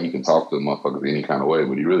him feel like he can talk to motherfuckers any kind of way,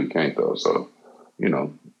 but he really can't, though. So, you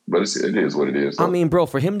know, but it is what it is. Though. I mean, bro,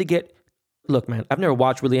 for him to get... Look, man, I've never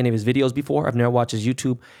watched really any of his videos before. I've never watched his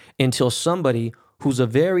YouTube until somebody who's a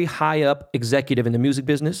very high up executive in the music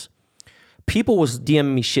business, people was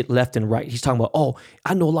DMing me shit left and right. He's talking about, oh,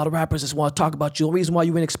 I know a lot of rappers that want to talk about you. The reason why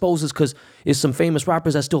you ain't exposed is because it's some famous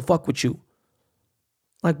rappers that still fuck with you.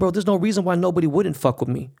 Like, bro, there's no reason why nobody wouldn't fuck with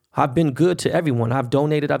me. I've been good to everyone. I've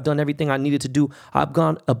donated. I've done everything I needed to do. I've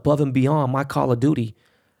gone above and beyond my call of duty.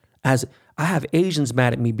 As I have Asians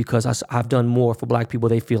mad at me because I've done more for black people,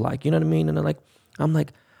 they feel like, you know what I mean? And they're like, I'm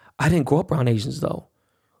like, I didn't grow up around Asians though.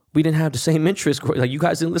 We didn't have the same interests. Like, you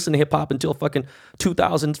guys didn't listen to hip hop until fucking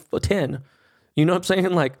 2010. You know what I'm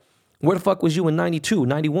saying? Like, where the fuck was you in 92,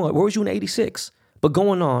 91? Where was you in 86? But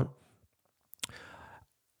going on,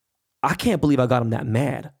 I can't believe I got him that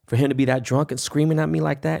mad for him to be that drunk and screaming at me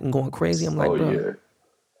like that and going crazy. I'm like, bro. Yeah.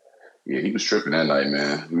 Yeah, he was tripping that night,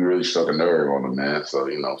 man. We really struck a nerve on him, man. So,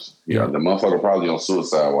 you know, the motherfucker probably on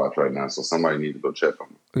suicide watch right now. So somebody needs to go check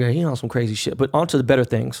him. Yeah, he on some crazy shit. But on to the better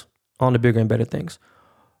things, on the bigger and better things.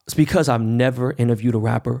 It's because I've never interviewed a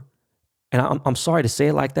rapper. And I'm sorry to say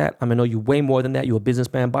it like that. I mean, I know you way more than that. You're a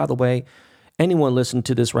businessman. By the way, anyone listening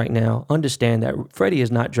to this right now, understand that Freddie has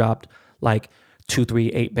not dropped like 2, 3,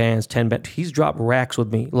 8 bands, 10 bands. He's dropped racks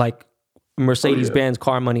with me, like Mercedes-Benz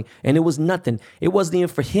car money, and it was nothing. It wasn't even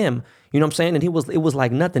for him. You know what I'm saying? And it was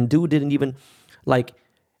like nothing. Dude didn't even, like,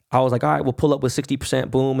 I was like, all right, we'll pull up with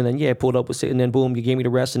 60%, boom. And then, yeah, pulled up with, and then boom, you gave me the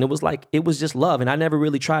rest. And it was like, it was just love. And I never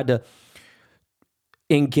really tried to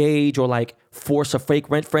engage or like force a fake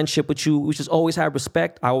friendship with you. We just always had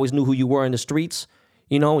respect. I always knew who you were in the streets,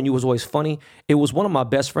 you know, and you was always funny. It was one of my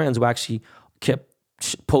best friends who actually kept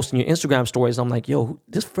posting your Instagram stories. I'm like, yo,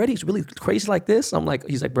 this Freddie's really crazy like this? I'm like,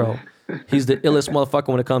 he's like, bro, he's the illest motherfucker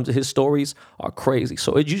when it comes to his stories are crazy.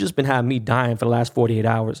 So you just been having me dying for the last 48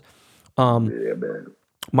 hours. Yeah, man.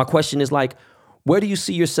 My question is like, where do you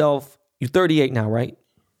see yourself? You're 38 now, right?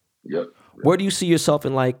 Yep. Where do you see yourself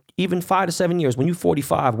in like even 5 to 7 years? When you're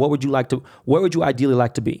 45, where would you ideally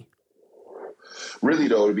like to be? Really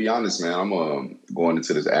though, to be honest, man, I'm going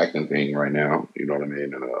into this acting thing right now. You know what I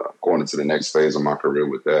mean? And going into the next phase of my career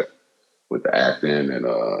with that, with the acting, and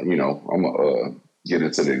you know, I'm get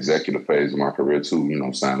into the executive phase of my career too. You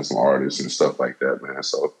know, signing some artists and stuff like that, man.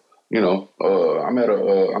 So you know, I'm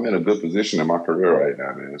in a good position in my career right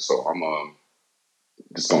now, man. So I'm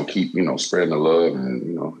just gonna keep, you know, spreading the love and,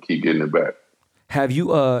 you know, keep getting it back. Have you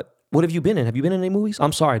what have you been in? Have you been in any movies?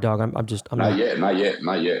 I'm sorry, dog. I'm not yet.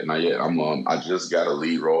 I just got a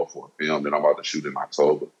lead role for a film that I'm about to shoot in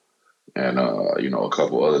October, and you know, a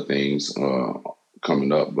couple other things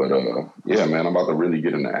coming up. But yeah, man, I'm about to really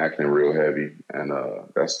get into acting real heavy, and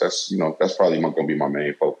that's you know, that's probably gonna be my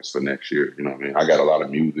main focus for next year. You know what I mean? I got a lot of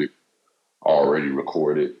music already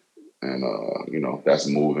recorded, and you know, that's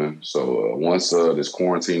moving. So once this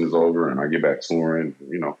quarantine is over and I get back touring,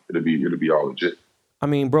 you know, it'll be all legit. I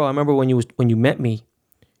mean, bro, I remember when you met me,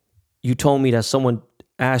 you told me that someone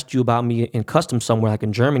asked you about me in customs somewhere, like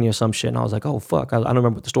in Germany or some shit, and I was like, oh fuck, I don't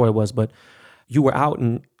remember what the story was, but you were out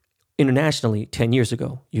internationally 10 years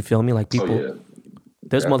ago. You feel me? Like people, yeah,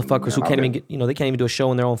 there's motherfuckers who can't even get, you know, they can't even do a show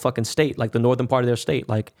in their own fucking state, like the northern part of their state,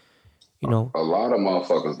 like, you know. A lot of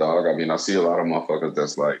motherfuckers, dog. I mean, I see a lot of motherfuckers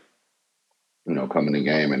that's like, you know, coming in the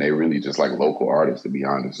game and they really just like local artists, to be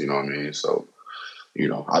honest. You know what I mean? So, you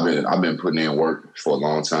know, I've been putting in work for a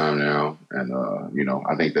long time now, and you know,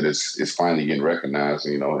 I think that it's finally getting recognized.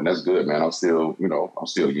 You know, and that's good, man. I'm still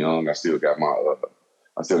young. I still got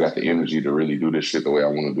the energy to really do this shit the way I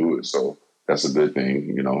want to do it. So that's a good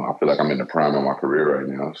thing. You know, I feel like I'm in the prime of my career right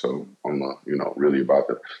now. So I'm you know, really about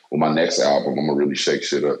to, with my next album, I'm gonna really shake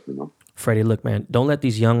shit up. You know. Freddie, look, man, don't let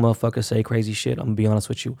these young motherfuckers say crazy shit. I'm gonna be honest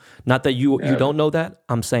with you. Not that you don't know that.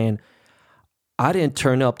 I'm saying I didn't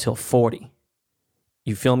turn up till 40.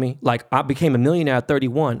 You feel me? Like, I became a millionaire at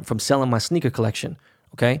 31 from selling my sneaker collection,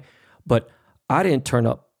 okay? But I didn't turn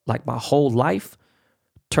up, like, my whole life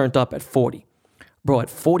turned up at 40. Bro, at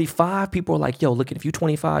 45, people are like, yo, look, if you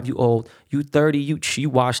 25, you old. You 30, you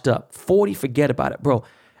washed up. 40, forget about it. Bro,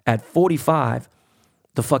 at 45,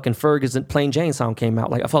 the fucking Ferguson Plain Jane sound came out.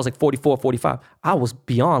 Like, if I was like 44, 45, I was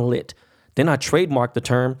beyond lit. Then I trademarked the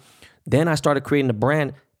term. Then I started creating the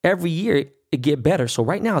brand. Every year, it get better. So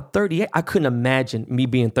right now, 38, I couldn't imagine me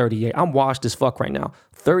being 38. I'm washed as fuck right now.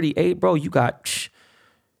 38, bro, you gonna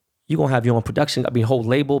have your own production, whole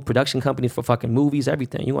label, production company for fucking movies,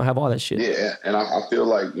 everything. You gonna have all that shit. Yeah, and I feel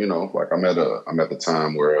like, you know, like I'm at the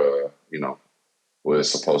time where you know, where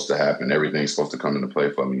it's supposed to happen. Everything's supposed to come into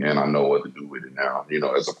play for me, and I know what to do with it now. You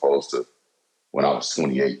know, as opposed to when I was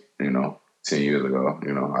 28. You know, 10 years ago.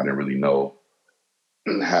 You know, I didn't really know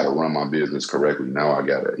how to run my business correctly. Now I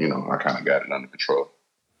got it. You know, I kind of got it under control.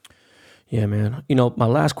 Yeah, man. You know, my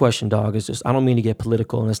last question, dog, is just, I don't mean to get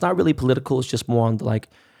political, and it's not really political. It's just more on the, like,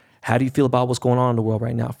 how do you feel about what's going on in the world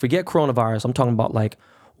right now? Forget coronavirus. I'm talking about, like,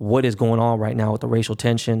 what is going on right now with the racial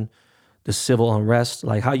tension, the civil unrest.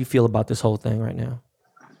 Like, how you feel about this whole thing right now?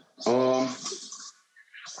 I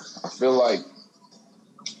feel like,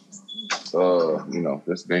 you know,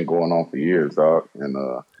 this has been going on for years, dog. And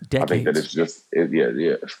Decades. I think that it's just,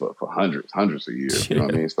 it's for hundreds of years. You know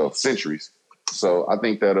what I mean? So centuries. So I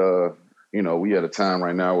think that, you know, we at a time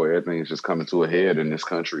right now where everything is just coming to a head in this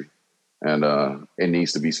country, and it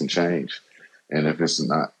needs to be some change. And if it's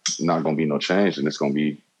not going to be no change, then it's going to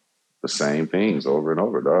be the same things over and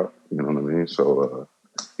over, dog. You know what I mean? So,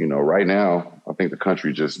 you know, right now, I think the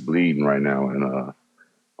country just bleeding right now, and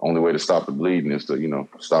only way to stop the bleeding is to, you know,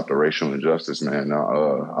 stop the racial injustice, man.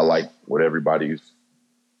 Now, I like what everybody's,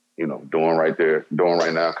 you know, doing right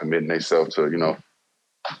now, committing themselves to, you know,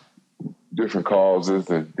 different causes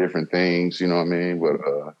and different things, you know what I mean? But,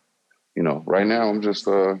 you know, right now I'm just,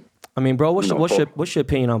 I mean, bro, what's your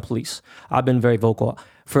opinion on police? I've been very vocal.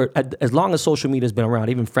 For as long as social media's been around,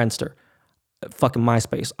 even Friendster, fucking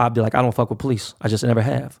MySpace, I'd be like, I don't fuck with police. I just never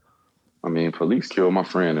have. I mean, police killed my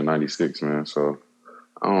friend in '96, man. So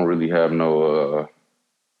I don't really have no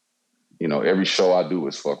you know, every show I do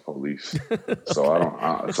is fuck police. So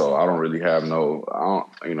I don't really have I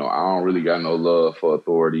don't really got no love for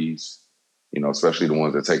authorities, you know, especially the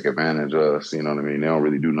ones that take advantage of us. You know what I mean? They don't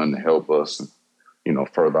really do nothing to help us, you know,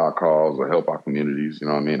 further our cause or help our communities. You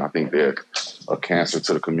know what I mean? I think they're a cancer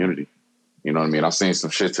to the community. You know what I mean? I seen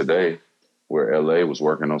some shit today where LA was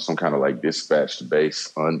working on some kind of like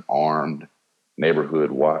dispatch-based, unarmed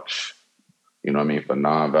neighborhood watch, you know what I mean, for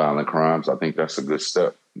nonviolent crimes. I think that's a good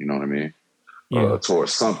step, you know what I mean? Yeah.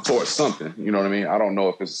 Towards something, you know what I mean? I don't know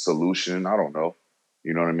if it's a solution. I don't know,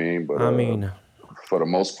 you know what I mean? But for the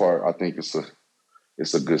most part, I think it's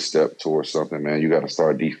a good step towards something, man. You got to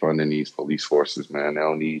start defunding these police forces, man. They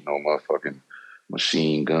don't need no motherfucking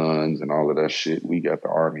machine guns and all of that shit. We got the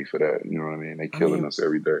army for that, you know what I mean? They killing us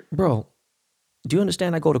every day. Bro, do you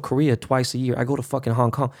understand I go to Korea twice a year? I go to fucking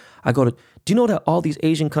Hong Kong. Do you know that all these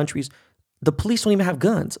Asian countries, the police don't even have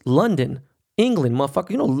guns? London, England, motherfucker.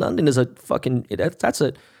 You know, London is a fucking,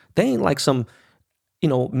 they ain't like some, you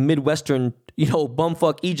know, Midwestern, you know,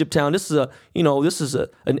 bumfuck Egypt town. This is an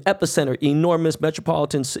epicenter, enormous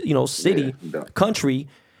metropolitan, you know, city, country.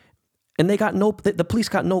 And the police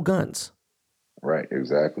got no guns. Right,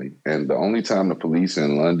 exactly. And the only time the police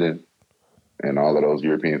in London and all of those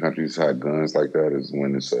European countries had guns like that is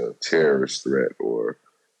when it's a terrorist threat or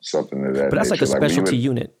something of that. But that's nature. Like a specialty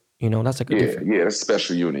unit, you know. That's like a different. Yeah, it's a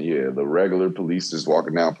special unit. Yeah, the regular police just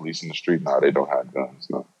walking down, police in the street. No, they don't have guns.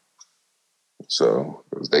 No. So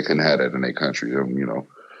they couldn't have that in their country. You know,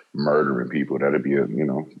 murdering people. That'd be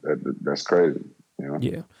that's crazy. You know.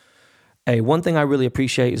 Yeah. Hey, one thing I really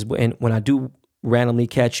appreciate is when I do randomly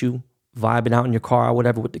catch you vibing out in your car or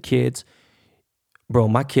whatever with the kids, bro.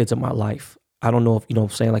 My kids are my life. I don't know if, you know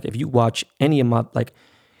what I'm saying, like if you watch any of my, like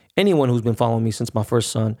anyone who's been following me since my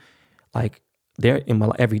first son, like they're in my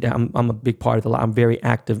life every day. I'm a big part of the life. I'm very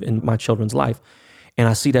active in my children's life. And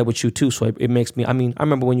I see that with you too. So it makes me, I mean, I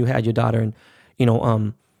remember when you had your daughter and, you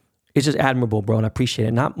know, it's just admirable, bro. And I appreciate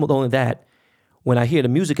it. Not only that, when I hear the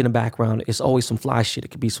music in the background, it's always some fly shit. It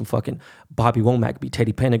could be some fucking Bobby Womack, it could be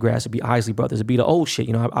Teddy Pendergrass, it could be Isley Brothers, it could be the old shit.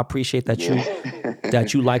 You know, I appreciate that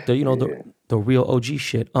you like the, you know, the real OG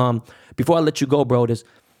shit. Before I let you go, bro,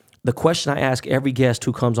 the question I ask every guest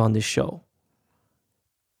who comes on this show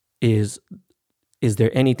is there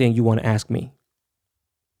anything you want to ask me?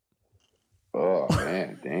 Oh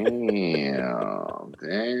man, damn.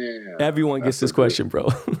 Everyone gets this question, bro.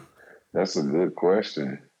 That's a good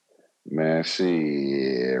question. Man,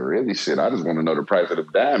 really shit. I just want to know the price of the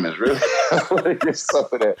diamonds, really. I want to get some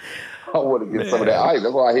of that. Some of that ice.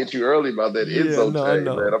 That's why I hit you early about that Enzo chain,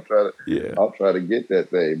 man. I'm trying to get that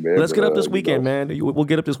thing, man. Let's get up this weekend, man. We'll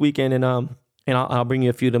get up this weekend and I'll bring you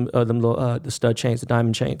a few of them little, the stud chains, the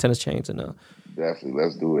diamond chain, tennis chains, and definitely,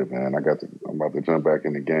 let's do it, man. I'm about to jump back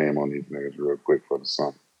in the game on these niggas real quick for the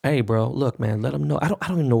summer. Hey, bro, look, man, let them know. I don't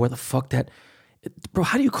even know where the fuck bro.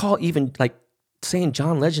 How do you call even like saying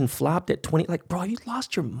John Legend flopped at 20? Like, bro, you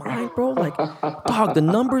lost your mind, bro. Like, dog, the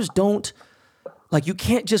numbers don't. Like, you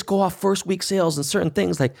can't just go off first week sales and certain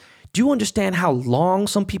things. Like, do you understand how long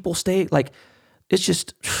some people stay? Like, it's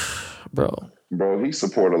just, bro. Bro, he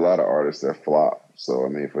support a lot of artists that flop. So, I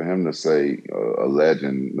mean, for him to say a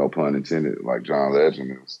legend, no pun intended, like John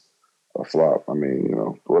Legend is a flop. I mean, you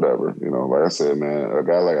know, whatever. You know, like I said, man, a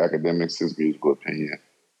guy like Academics, his musical opinion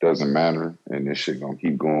doesn't matter, and this shit gonna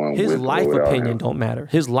keep going. His life opinion don't matter.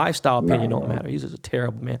 His lifestyle opinion don't matter. He's just a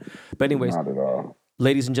terrible man. But anyways, not at all.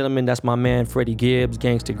 Ladies and gentlemen, that's my man Freddie Gibbs,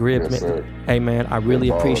 Gangsta Gribbs. Yes, sir. Hey man, I really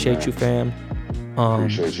appreciate you, fam.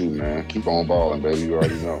 Appreciate you, man. Keep on balling, baby. You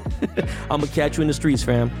already know. I'm gonna catch you in the streets,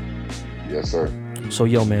 fam. Yes, sir. So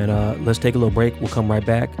yo, man, let's take a little break. We'll come right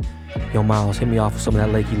back. Yo, Miles, hit me off with some of that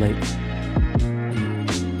Lakey Lake.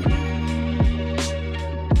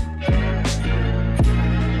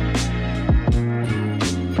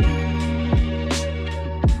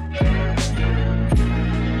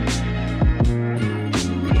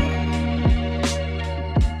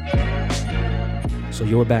 So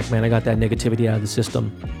you were back, man. I got that negativity out of the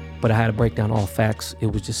system, but I had to break down all facts. It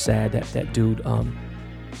was just sad that dude,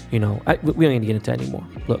 you know, we don't need to get into that anymore.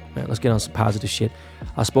 Look, man, let's get on some positive shit.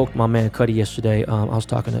 I spoke to my man Cuddy yesterday. I was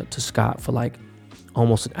talking to Scott for like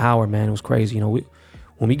almost an hour, man. It was crazy. You know,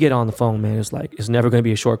 when we get on the phone, man, it's like, it's never going to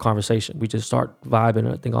be a short conversation. We just start vibing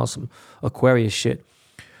and I think on some Aquarius shit.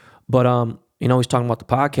 But, you know, he's talking about the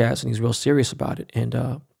podcast and he's real serious about it. And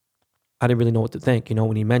I didn't really know what to think. You know,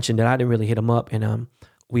 when he mentioned it, I didn't really hit him up and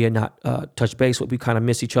we had not touched base. We kind of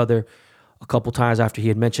missed each other a couple times after he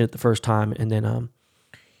had mentioned it the first time. And then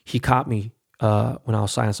he caught me when I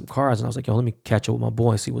was signing some cards and I was like, yo, let me catch up with my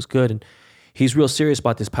boy and see what's good. And he's real serious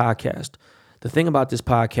about this podcast. The thing about this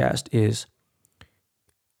podcast is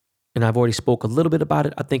and I've already spoke a little bit about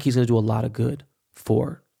it, I think he's going to do a lot of good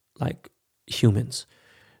for like humans,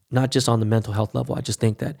 not just on the mental health level. I just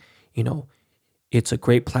think that, you know, it's a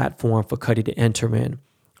great platform for Cudi to enter in.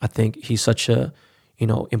 I think he's such a, you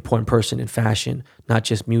know, important person in fashion, not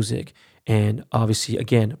just music, and obviously,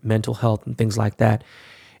 again, mental health and things like that.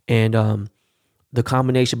 And the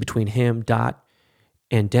combination between him, Dot,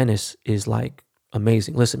 and Dennis is like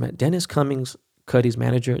amazing. Listen, man, Dennis Cummings, Cudi's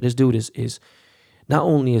manager, this dude is not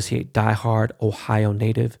only is he a diehard Ohio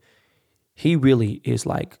native, he really is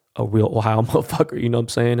like a real Ohio motherfucker, you know what I'm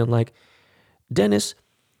saying? And like Dennis,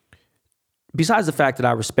 besides the fact that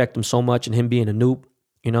I respect him so much and him being a noob,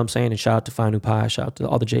 you know what I'm saying? And shout out to Fine New Pie, shout out to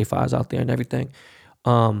all the J5s out there and everything.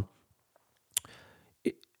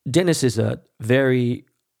 Dennis is a very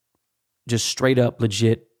just straight up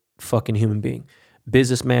legit fucking human being.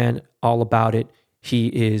 Businessman, all about it. He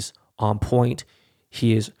is on point.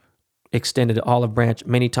 He is extended the olive branch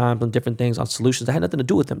many times on different things, on solutions that had nothing to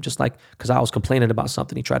do with him, just like because I was complaining about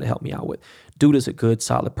something he tried to help me out with. Dude is a good,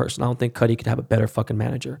 solid person. I don't think Cudi could have a better fucking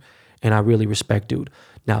manager, and I really respect dude.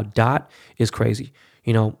 Now, Dot is crazy.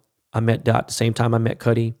 You know, I met Dot the same time I met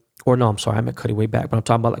Cudi, or no, I'm sorry, I met Cudi way back, but I'm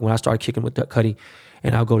talking about like when I started kicking with Cudi,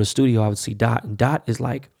 and I'll go to the studio, I would see Dot, and Dot is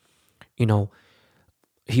like, you know,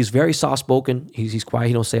 he's very soft-spoken, he's quiet,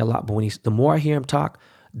 he don't say a lot, but the more I hear him talk,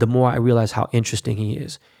 the more I realize how interesting he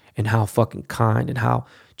is, and how fucking kind, and how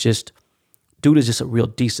just, dude is just a real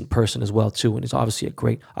decent person as well too, and he's obviously a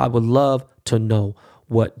great, I would love to know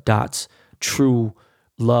what Dot's true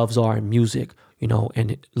loves are in music, you know,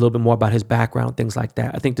 and a little bit more about his background, things like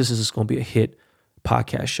that. I think this is just going to be a hit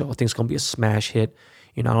podcast show. I think it's going to be a smash hit.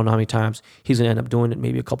 You know, I don't know how many times he's going to end up doing it,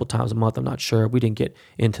 maybe a couple times a month. I'm not sure. We didn't get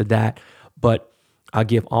into that, but I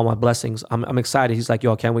give all my blessings. I'm excited. He's like,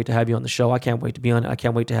 yo, I can't wait to have you on the show. I can't wait to be on it. I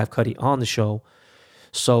can't wait to have Cudi on the show.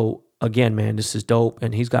 So again, man, this is dope.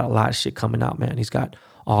 And he's got a lot of shit coming out, man. He's got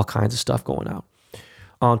all kinds of stuff going out.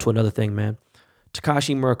 On to another thing, man.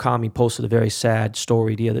 Takashi Murakami posted a very sad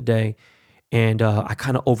story the other day, and I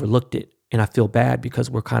kind of overlooked it, and I feel bad because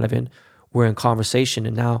we're in conversation,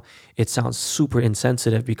 and now it sounds super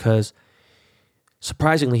insensitive because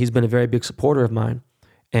surprisingly, he's been a very big supporter of mine,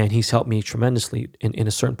 and he's helped me tremendously in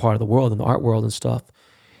a certain part of the world, in the art world and stuff.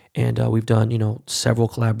 And we've done, you know, several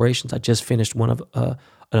collaborations. I just finished one of an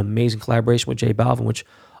amazing collaboration with J Balvin, which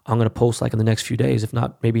I'm going to post like in the next few days, if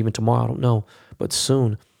not maybe even tomorrow, I don't know, but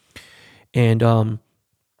soon. And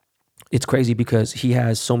it's crazy because he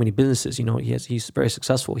has so many businesses, you know, he's very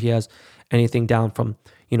successful. He has anything down from,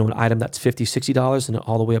 you know, an item that's $50, $60 and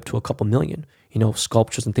all the way up to a couple million, you know,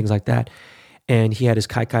 sculptures and things like that. And he had his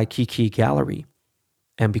Kai Kai Kiki gallery.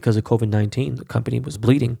 And because of COVID-19, the company was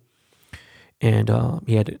bleeding. And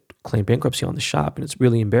he had to claim bankruptcy on the shop. And it's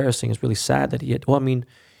really embarrassing. It's really sad that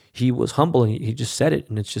he was humble and he just said it.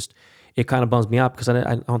 And it's just, it kind of bums me out because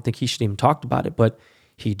I don't think he should even talked about it, but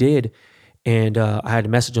he did. And I had to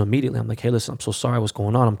message him immediately. I'm like, hey, listen, I'm so sorry what's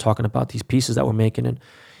going on. I'm talking about these pieces that we're making. And,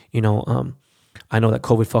 you know, I know that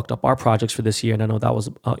COVID fucked up our projects for this year. And I know that was,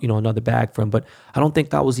 you know, another bag for him. But I don't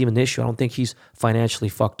think that was even the issue. I don't think he's financially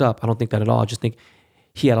fucked up. I don't think that at all. I just think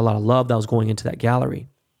he had a lot of love that was going into that gallery.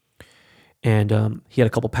 And he had a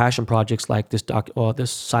couple passion projects like this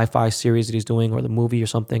sci-fi series that he's doing or the movie or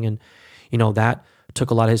something. And, you know, that took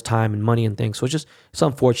a lot of his time and money and things. So it's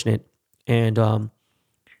unfortunate. And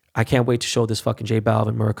I can't wait to show this fucking J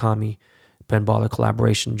Balvin, Murakami, Ben Baller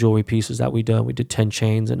collaboration jewelry pieces that we did. We did 10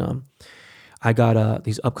 chains, and I got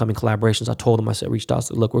these upcoming collaborations. I told him, reached out, I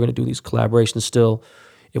said, look, we're gonna do these collaborations still.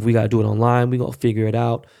 If we gotta do it online, we gonna figure it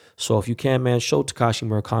out. So if you can, man, show Takashi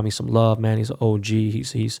Murakami some love, man. He's an OG.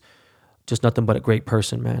 He's just nothing but a great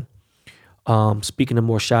person, man. Speaking of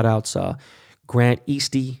more shout outs, Grant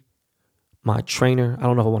Easty, my trainer. I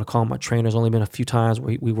don't know if I want to call him my trainer. There's only been a few times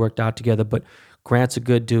where we worked out together, but Grant's a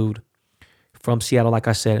good dude from Seattle, like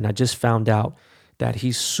I said, and I just found out that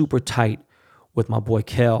he's super tight with my boy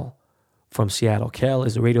Kel from Seattle. Kel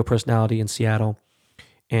is a radio personality in Seattle,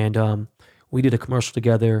 and we did a commercial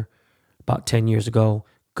together about 10 years ago.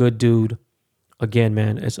 Good dude. Again,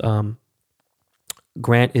 man,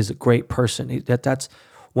 Grant is a great person. That's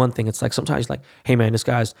one thing. It's like sometimes like, hey man, this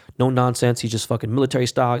guy's no nonsense. He's just fucking military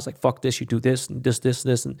style. He's like, fuck this, you do this and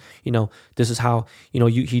this, and you know, this is how, you know,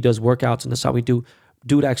 he does workouts and this is how we do.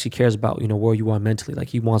 Dude actually cares about, you know, where you are mentally. Like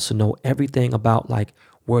he wants to know everything about like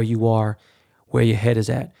where you are, where your head is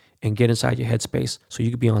at, and get inside your headspace so you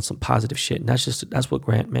could be on some positive shit. And that's what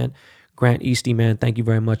Grant, man. Grant Easty, man, thank you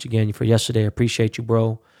very much again for yesterday. I appreciate you,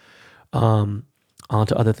 bro. On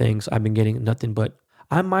to other things. I've been getting nothing but,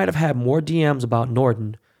 I might have had more DMs about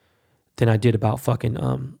Norden than I did about fucking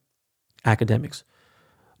academics.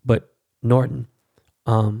 But Norden,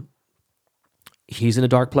 he's in a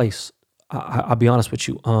dark place. I'll be honest with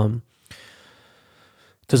you.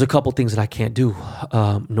 There's a couple things that I can't do.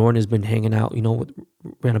 Norton has been hanging out, with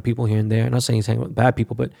random people here and there. I'm not saying he's hanging with bad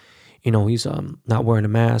people, but, he's not wearing a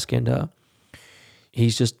mask, and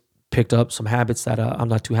he's just picked up some habits that I'm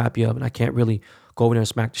not too happy of, and I can't really go over there and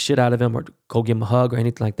smack the shit out of him or go give him a hug or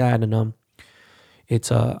anything like that. And it's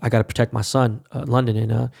I got to protect my son, London,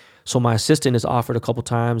 and so my assistant has offered a couple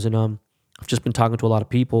times, and I've just been talking to a lot of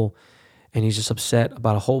people, and he's just upset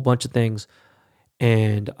about a whole bunch of things,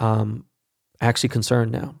 and actually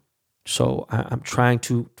concerned now. So I'm trying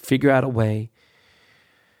to figure out a way.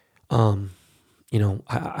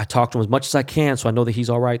 I talk to him as much as I can, so I know that he's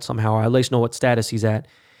all right somehow. I at least know what status he's at,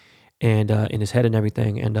 and in his head and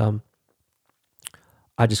everything. And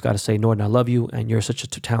I just got to say, Norton, I love you, and you're such a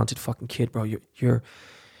talented fucking kid, bro. You're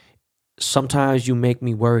sometimes you make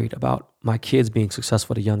me worried about my kids being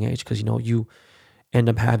successful at a young age, because you end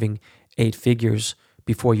up having 8 figures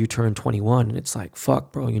before you turn 21, and it's like,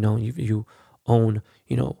 fuck, bro. You own,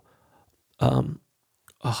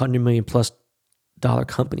 $100 million plus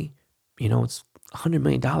company. It's $100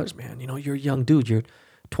 million, man. You're a young dude. You're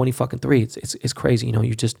 23. It's crazy.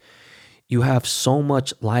 You have so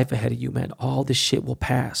much life ahead of you, man. All this shit will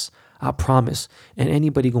pass. I promise. And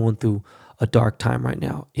anybody going through a dark time right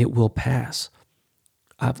now, it will pass.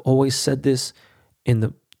 I've always said this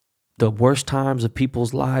in the worst times of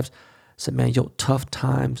people's lives. I said, man, tough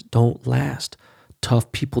times don't last.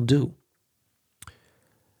 Tough people do.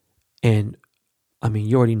 And I mean,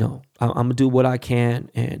 you already know. I'm going to do what I can,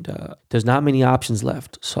 and there's not many options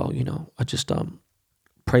left. So, I just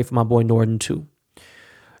pray for my boy Norton too.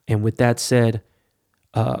 And with that said,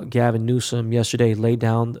 Gavin Newsom yesterday laid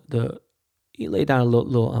down a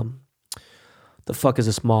little the fuck is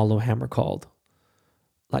a small little hammer called?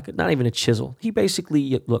 Like, not even a chisel. He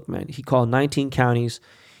basically, look, man, he called 19 counties.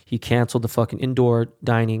 He canceled the fucking indoor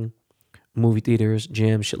dining, movie theaters,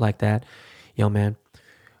 gyms, shit like that. Yo, man,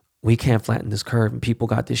 we can't flatten this curve, and people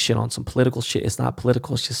got this shit on some political shit. It's not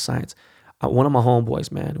political, it's just science. One of my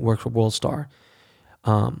homeboys, man, who works for World Star.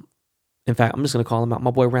 In fact, I'm just going to call him out.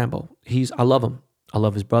 My boy Rambo. I love him. I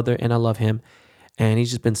love his brother, and I love him. And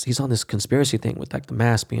he's on this conspiracy thing with like the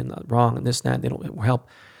mask being wrong and this and that. They don't help.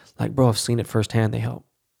 Like, bro, I've seen it firsthand. They help.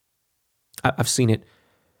 I've seen it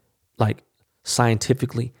like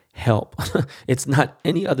scientifically help. It's not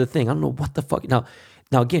any other thing. I don't know what the fuck. Now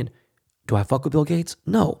again, do I fuck with Bill Gates?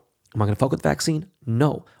 No. Am I going to fuck with the vaccine?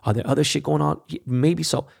 No. Are there other shit going on? Maybe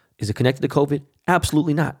so. Is it connected to COVID?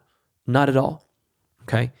 Absolutely not. Not at all.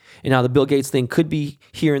 Okay. And now the Bill Gates thing could be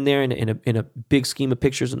here and there in a big scheme of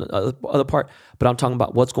pictures and the other part, but I'm talking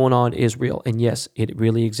about what's going on is real. And yes, it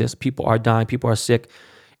really exists. People are dying. People are sick.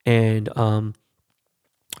 And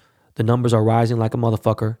the numbers are rising like a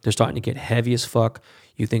motherfucker. They're starting to get heavy as fuck.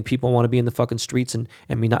 You think people want to be in the fucking streets and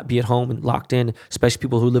may not be at home and locked in, especially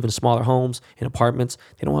people who live in smaller homes, in apartments.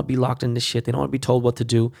 They don't want to be locked in this shit. They don't want to be told what to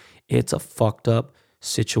do. It's a fucked up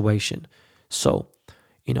situation. So,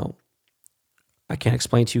 I can't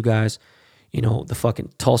explain to you guys, the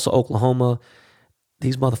fucking Tulsa, Oklahoma,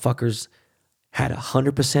 these motherfuckers had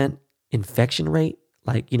 100% infection rate.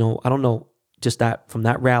 Like, I don't know, just that from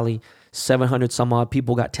that rally, 700 some odd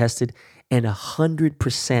people got tested and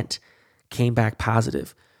 100% came back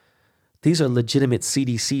positive. These are legitimate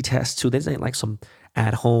CDC tests too. This ain't like some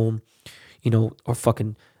at home, or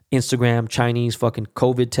fucking Instagram Chinese fucking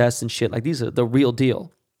COVID tests and shit. Like, these are the real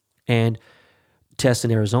deal. And tests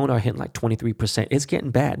in Arizona are hitting like 23%. It's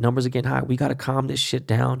getting bad. Numbers are getting high. We got to calm this shit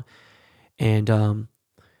down. And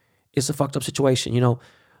it's a fucked up situation.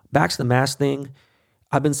 Back to the mask thing.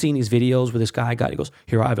 I've been seeing these videos where this guy he goes,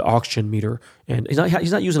 here, I have an oxygen meter. And he's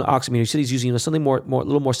not using an oxygen meter. He said he's using something a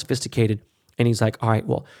little more sophisticated. And he's like, all right,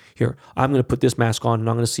 well, here, I'm going to put this mask on and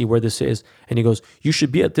I'm going to see where this is. And he goes, you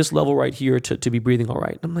should be at this level right here to be breathing all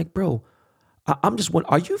right. And I'm like, bro, I'm just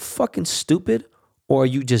wondering, are you fucking stupid or are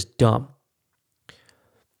you just dumb?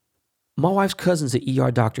 My wife's cousin's an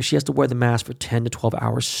ER doctor. She has to wear the mask for 10 to 12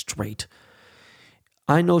 hours straight.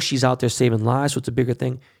 I know she's out there saving lives, so it's a bigger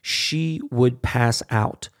thing. She would pass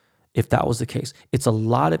out if that was the case. It's a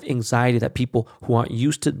lot of anxiety that people who aren't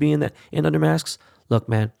used to being in under masks. Look,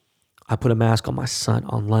 man, I put a mask on my son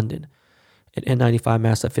on London, an N95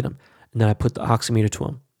 mask that fit him, and then I put the oximeter to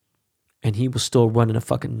him. And he was still running a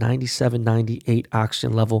fucking 97, 98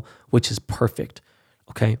 oxygen level, which is perfect,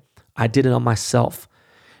 okay? I did it on myself.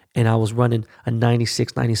 And I was running a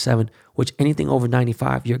 96, 97, which anything over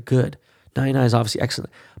 95, you're good. 99 is obviously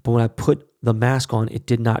excellent. But when I put the mask on, it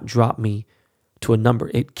did not drop me to a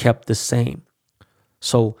number. It kept the same.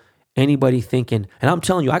 So anybody thinking, and I'm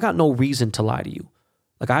telling you, I got no reason to lie to you.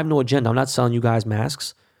 Like, I have no agenda. I'm not selling you guys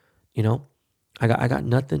masks. I got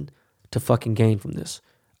nothing to fucking gain from this.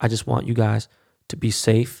 I just want you guys to be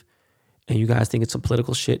safe. And you guys think it's some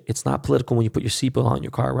political shit. It's not political when you put your seatbelt on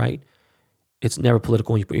your car, right? It's never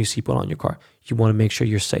political when you put your seatbelt on your car. You want to make sure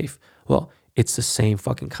you're safe. Well, it's the same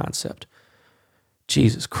fucking concept.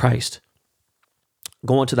 Jesus Christ.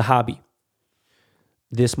 Going to the hobby.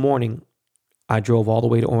 This morning, I drove all the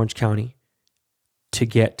way to Orange County to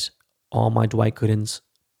get all my Dwight Goodens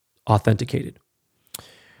authenticated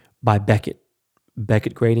by Beckett.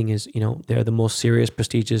 Beckett Grading is, they're the most serious,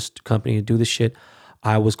 prestigious company to do this shit.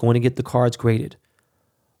 I was going to get the cards graded,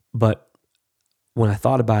 but when I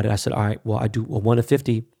thought about it, I said, all right, well, I do a 1 of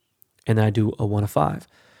 50 and then I do a 1 of 5.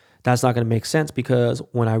 That's not going to make sense because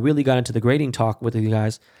when I really got into the grading talk with you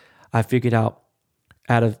guys, I figured out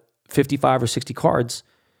of 55 or 60 cards,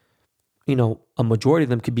 a majority of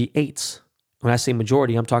them could be 8s. When I say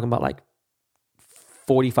majority, I'm talking about like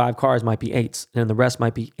 45 cards might be 8s, and then the rest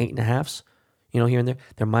might be 8.5s, here and there.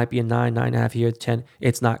 There might be a 9, 9.5 here, 10.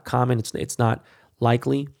 It's not common. It's not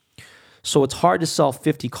likely. So it's hard to sell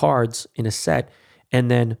 50 cards in a set,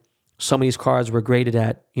 and then some of these cards were graded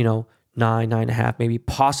at, 9, 9.5, maybe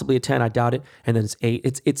possibly a 10. I doubt it. And then it's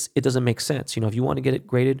 8. It doesn't make sense. If you want to get it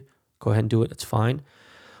graded, go ahead and do it. It's fine.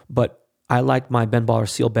 But I like my Ben Baller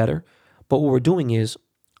seal better. But what we're doing is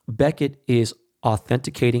Beckett is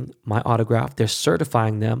authenticating my autograph. They're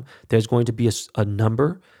certifying them. There's going to be a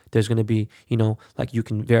number. There's going to be, like you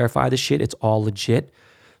can verify the shit. It's all legit.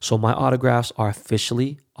 So my autographs are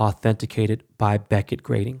officially authenticated by Beckett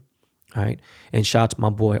Grading. All right. And shout out to my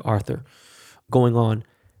boy Arthur. Going on.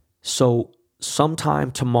 So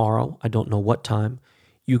sometime tomorrow, I don't know what time,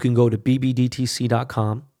 you can go to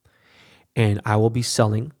bbdtc.com and I will be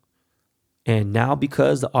selling. And now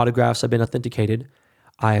because the autographs have been authenticated,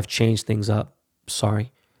 I have changed things up.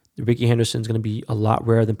 Sorry. Ricky Henderson's going to be a lot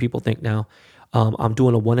rarer than people think now. I'm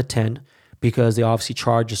doing a 1 of 10 because they obviously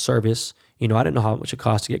charge a service. I didn't know how much it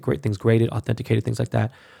costs to get great things graded, authenticated, things like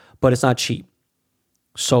that. But it's not cheap.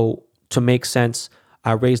 So to make sense,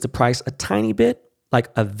 I raised the price a tiny bit, like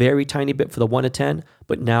a very tiny bit for the 1 of 10.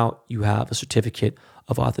 But now you have a certificate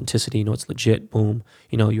of authenticity. It's legit. Boom.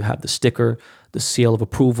 You have the sticker, the seal of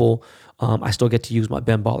approval. I still get to use my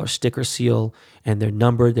Ben Baller sticker seal, and they're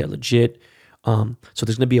numbered. They're legit. So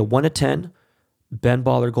there's going to be a 1 of 10 Ben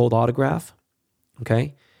Baller gold autograph.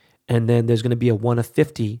 Okay. And then there's going to be a 1 of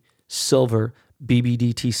 50 silver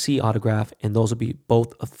BBDTC autograph, and those will be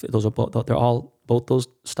both. Both those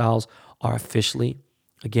styles are officially,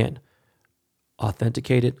 again,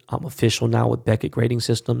 authenticated. I'm official now with Beckett Grading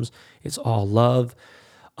Systems. It's all love.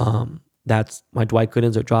 That's my Dwight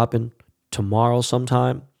Goodens are dropping tomorrow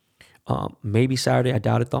sometime, maybe Saturday. I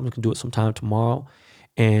doubt it though. I'm gonna do it sometime tomorrow,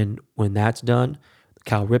 and when that's done,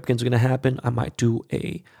 Cal Ripken's are going to happen. I might do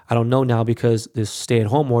I don't know now because this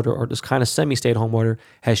stay-at-home order or this kind of semi-stay-at-home order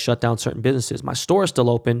has shut down certain businesses. My store is still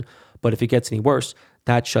open, but if it gets any worse,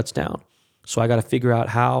 that shuts down. So I got to figure out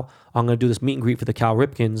how I'm going to do this meet and greet for the Cal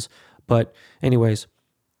Ripkens. But anyways,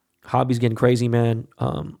 hobby's getting crazy, man.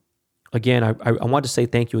 Again, I want to say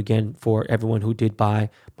thank you again for everyone who did buy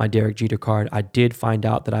my Derek Jeter card. I did find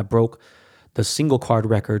out that I broke the single card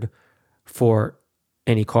record for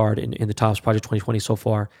any card in the Topps Project 2020 so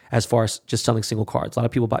far as just selling single cards. A lot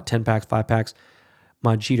of people bought 10 packs, 5 packs.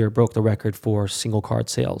 My Jeter broke the record for single card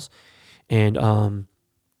sales. And the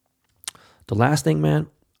last thing, man,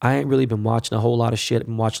 I ain't really been watching a whole lot of shit. I've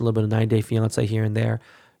been watching a little bit of 90 Day Fiancé here and there.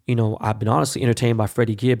 I've been honestly entertained by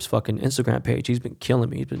Freddie Gibbs' fucking Instagram page. He's been killing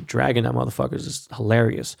me. He's been dragging that motherfucker. It's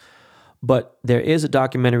hilarious. But there is a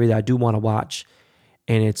documentary that I do want to watch,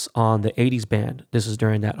 and it's on the 80s band. This is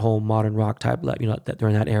during that whole modern rock type, that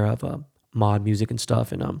during that era of mod music and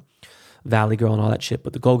stuff, and Valley Girl and all that shit.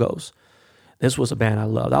 But the Go-Go's, this was a band I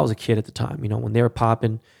loved. I was a kid at the time. When they were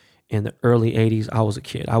popping in the early 80s, I was a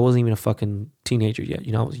kid. I wasn't even a fucking teenager yet.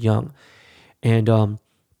 I was young. And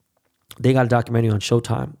they got a documentary on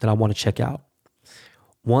Showtime that I want to check out.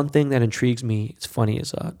 One thing that intrigues me, it's funny,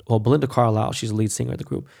 is Belinda Carlisle, she's the lead singer of the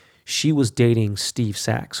group. She was dating Steve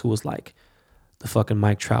Sachs, who was like the fucking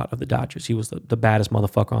Mike Trout of the Dodgers. He was the baddest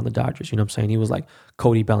motherfucker on the Dodgers. You know what I'm saying? He was like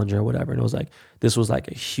Cody Bellinger or whatever. And it was like, this was like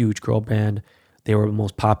a huge girl band. They were the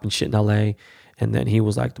most popping shit in LA. And then he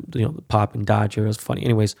was like, the popping Dodger. It was funny.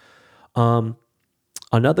 Anyways,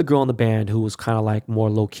 another girl in the band who was kind of like more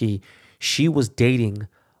low key, she was dating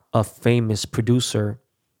a famous producer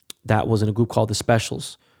that was in a group called The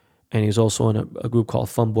Specials. And he was also in a group called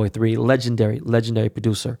Funboy 3, legendary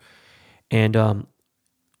producer. And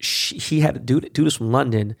he had a dude is from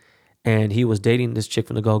London, and he was dating this chick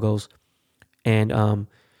from the Go-Go's. And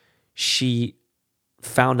she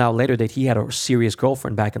found out later that he had a serious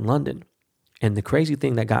girlfriend back in London. And the crazy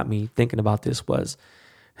thing that got me thinking about this was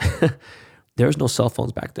there was no cell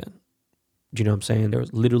phones back then. Do you know what I'm saying? There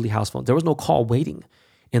was literally house phones. There was no call waiting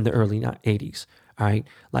in the early 80s, all right?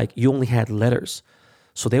 Like, you only had letters.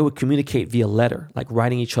 So they would communicate via letter, like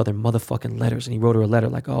writing each other motherfucking letters. And he wrote her a letter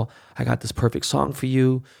like, oh, I got this perfect song for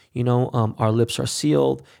you. You know, our lips are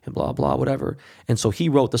sealed and blah, blah, whatever. And so he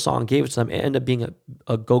wrote the song, gave it to them. It ended up being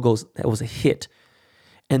a Go-Go's, that was a hit.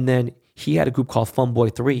 And then he had a group called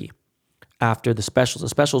Funboy 3 after the Specials. The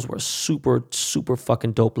Specials were a super, super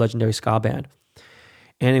fucking dope, legendary ska band.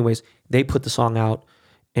 Anyways, they put the song out,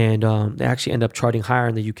 and they actually end up charting higher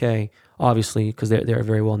in the UK, obviously, because they're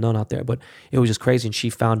very well known out there. But it was just crazy. And she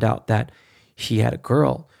found out that he had a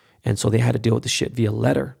girl. And so they had to deal with the shit via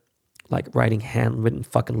letter, like writing handwritten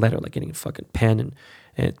fucking letter, like getting a fucking pen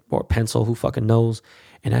or pencil, who fucking knows.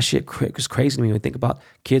 And that shit was crazy to me when you think about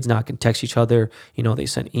kids now can text each other. You know, they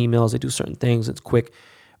send emails, they do certain things. It's quick.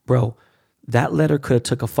 Bro, that letter could have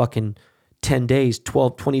took a fucking 10 days,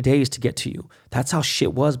 12, 20 days to get to you. That's how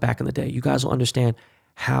shit was back in the day. You guys will understand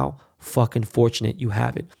how fucking fortunate you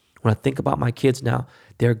have it. When I think about my kids now,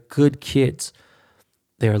 they're good kids.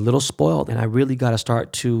 They're a little spoiled, and I really got to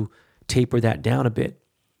start to taper that down a bit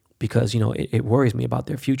because, you know, it worries me about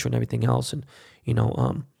their future and everything else. And, you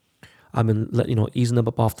know, I've been, easing them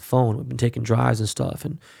up off the phone. We've been taking drives and stuff,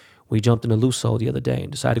 and we jumped into Luso the other day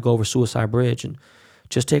and decided to go over Suicide Bridge and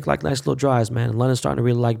just take like nice little drives, man. And London's starting to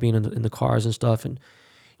really like being in the cars and stuff, and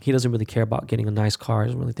he doesn't really care about getting a nice car. He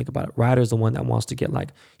doesn't really think about it. Ryder's the one that wants to get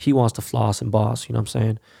he wants to floss and boss, you know what I'm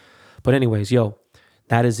saying? But anyways, yo,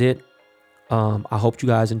 that is it. I hope you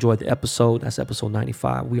guys enjoyed the episode. That's episode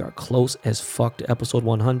 95. We are close as fuck to episode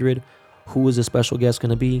 100. Who is the special guest going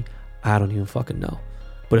to be? I don't even fucking know.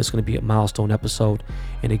 But it's going to be a milestone episode.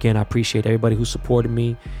 And again, I appreciate everybody who supported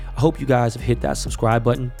me. I hope you guys have hit that subscribe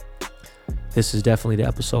button. This is definitely the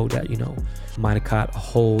episode that, might have caught a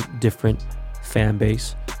whole different fan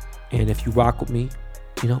base. And if you rock with me,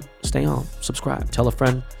 stay on, subscribe, tell a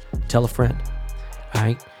friend. All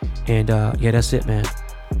right. And yeah, that's it, man.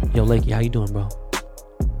 Yo, Lakey, how you doing, bro?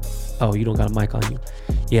 Oh, you don't got a mic on you.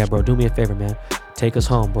 Yeah, bro, do me a favor, man. Take us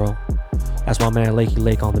home, bro. That's my man, Lakey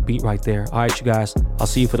Lake, on the beat right there. All right, you guys. I'll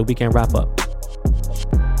see you for the weekend wrap up.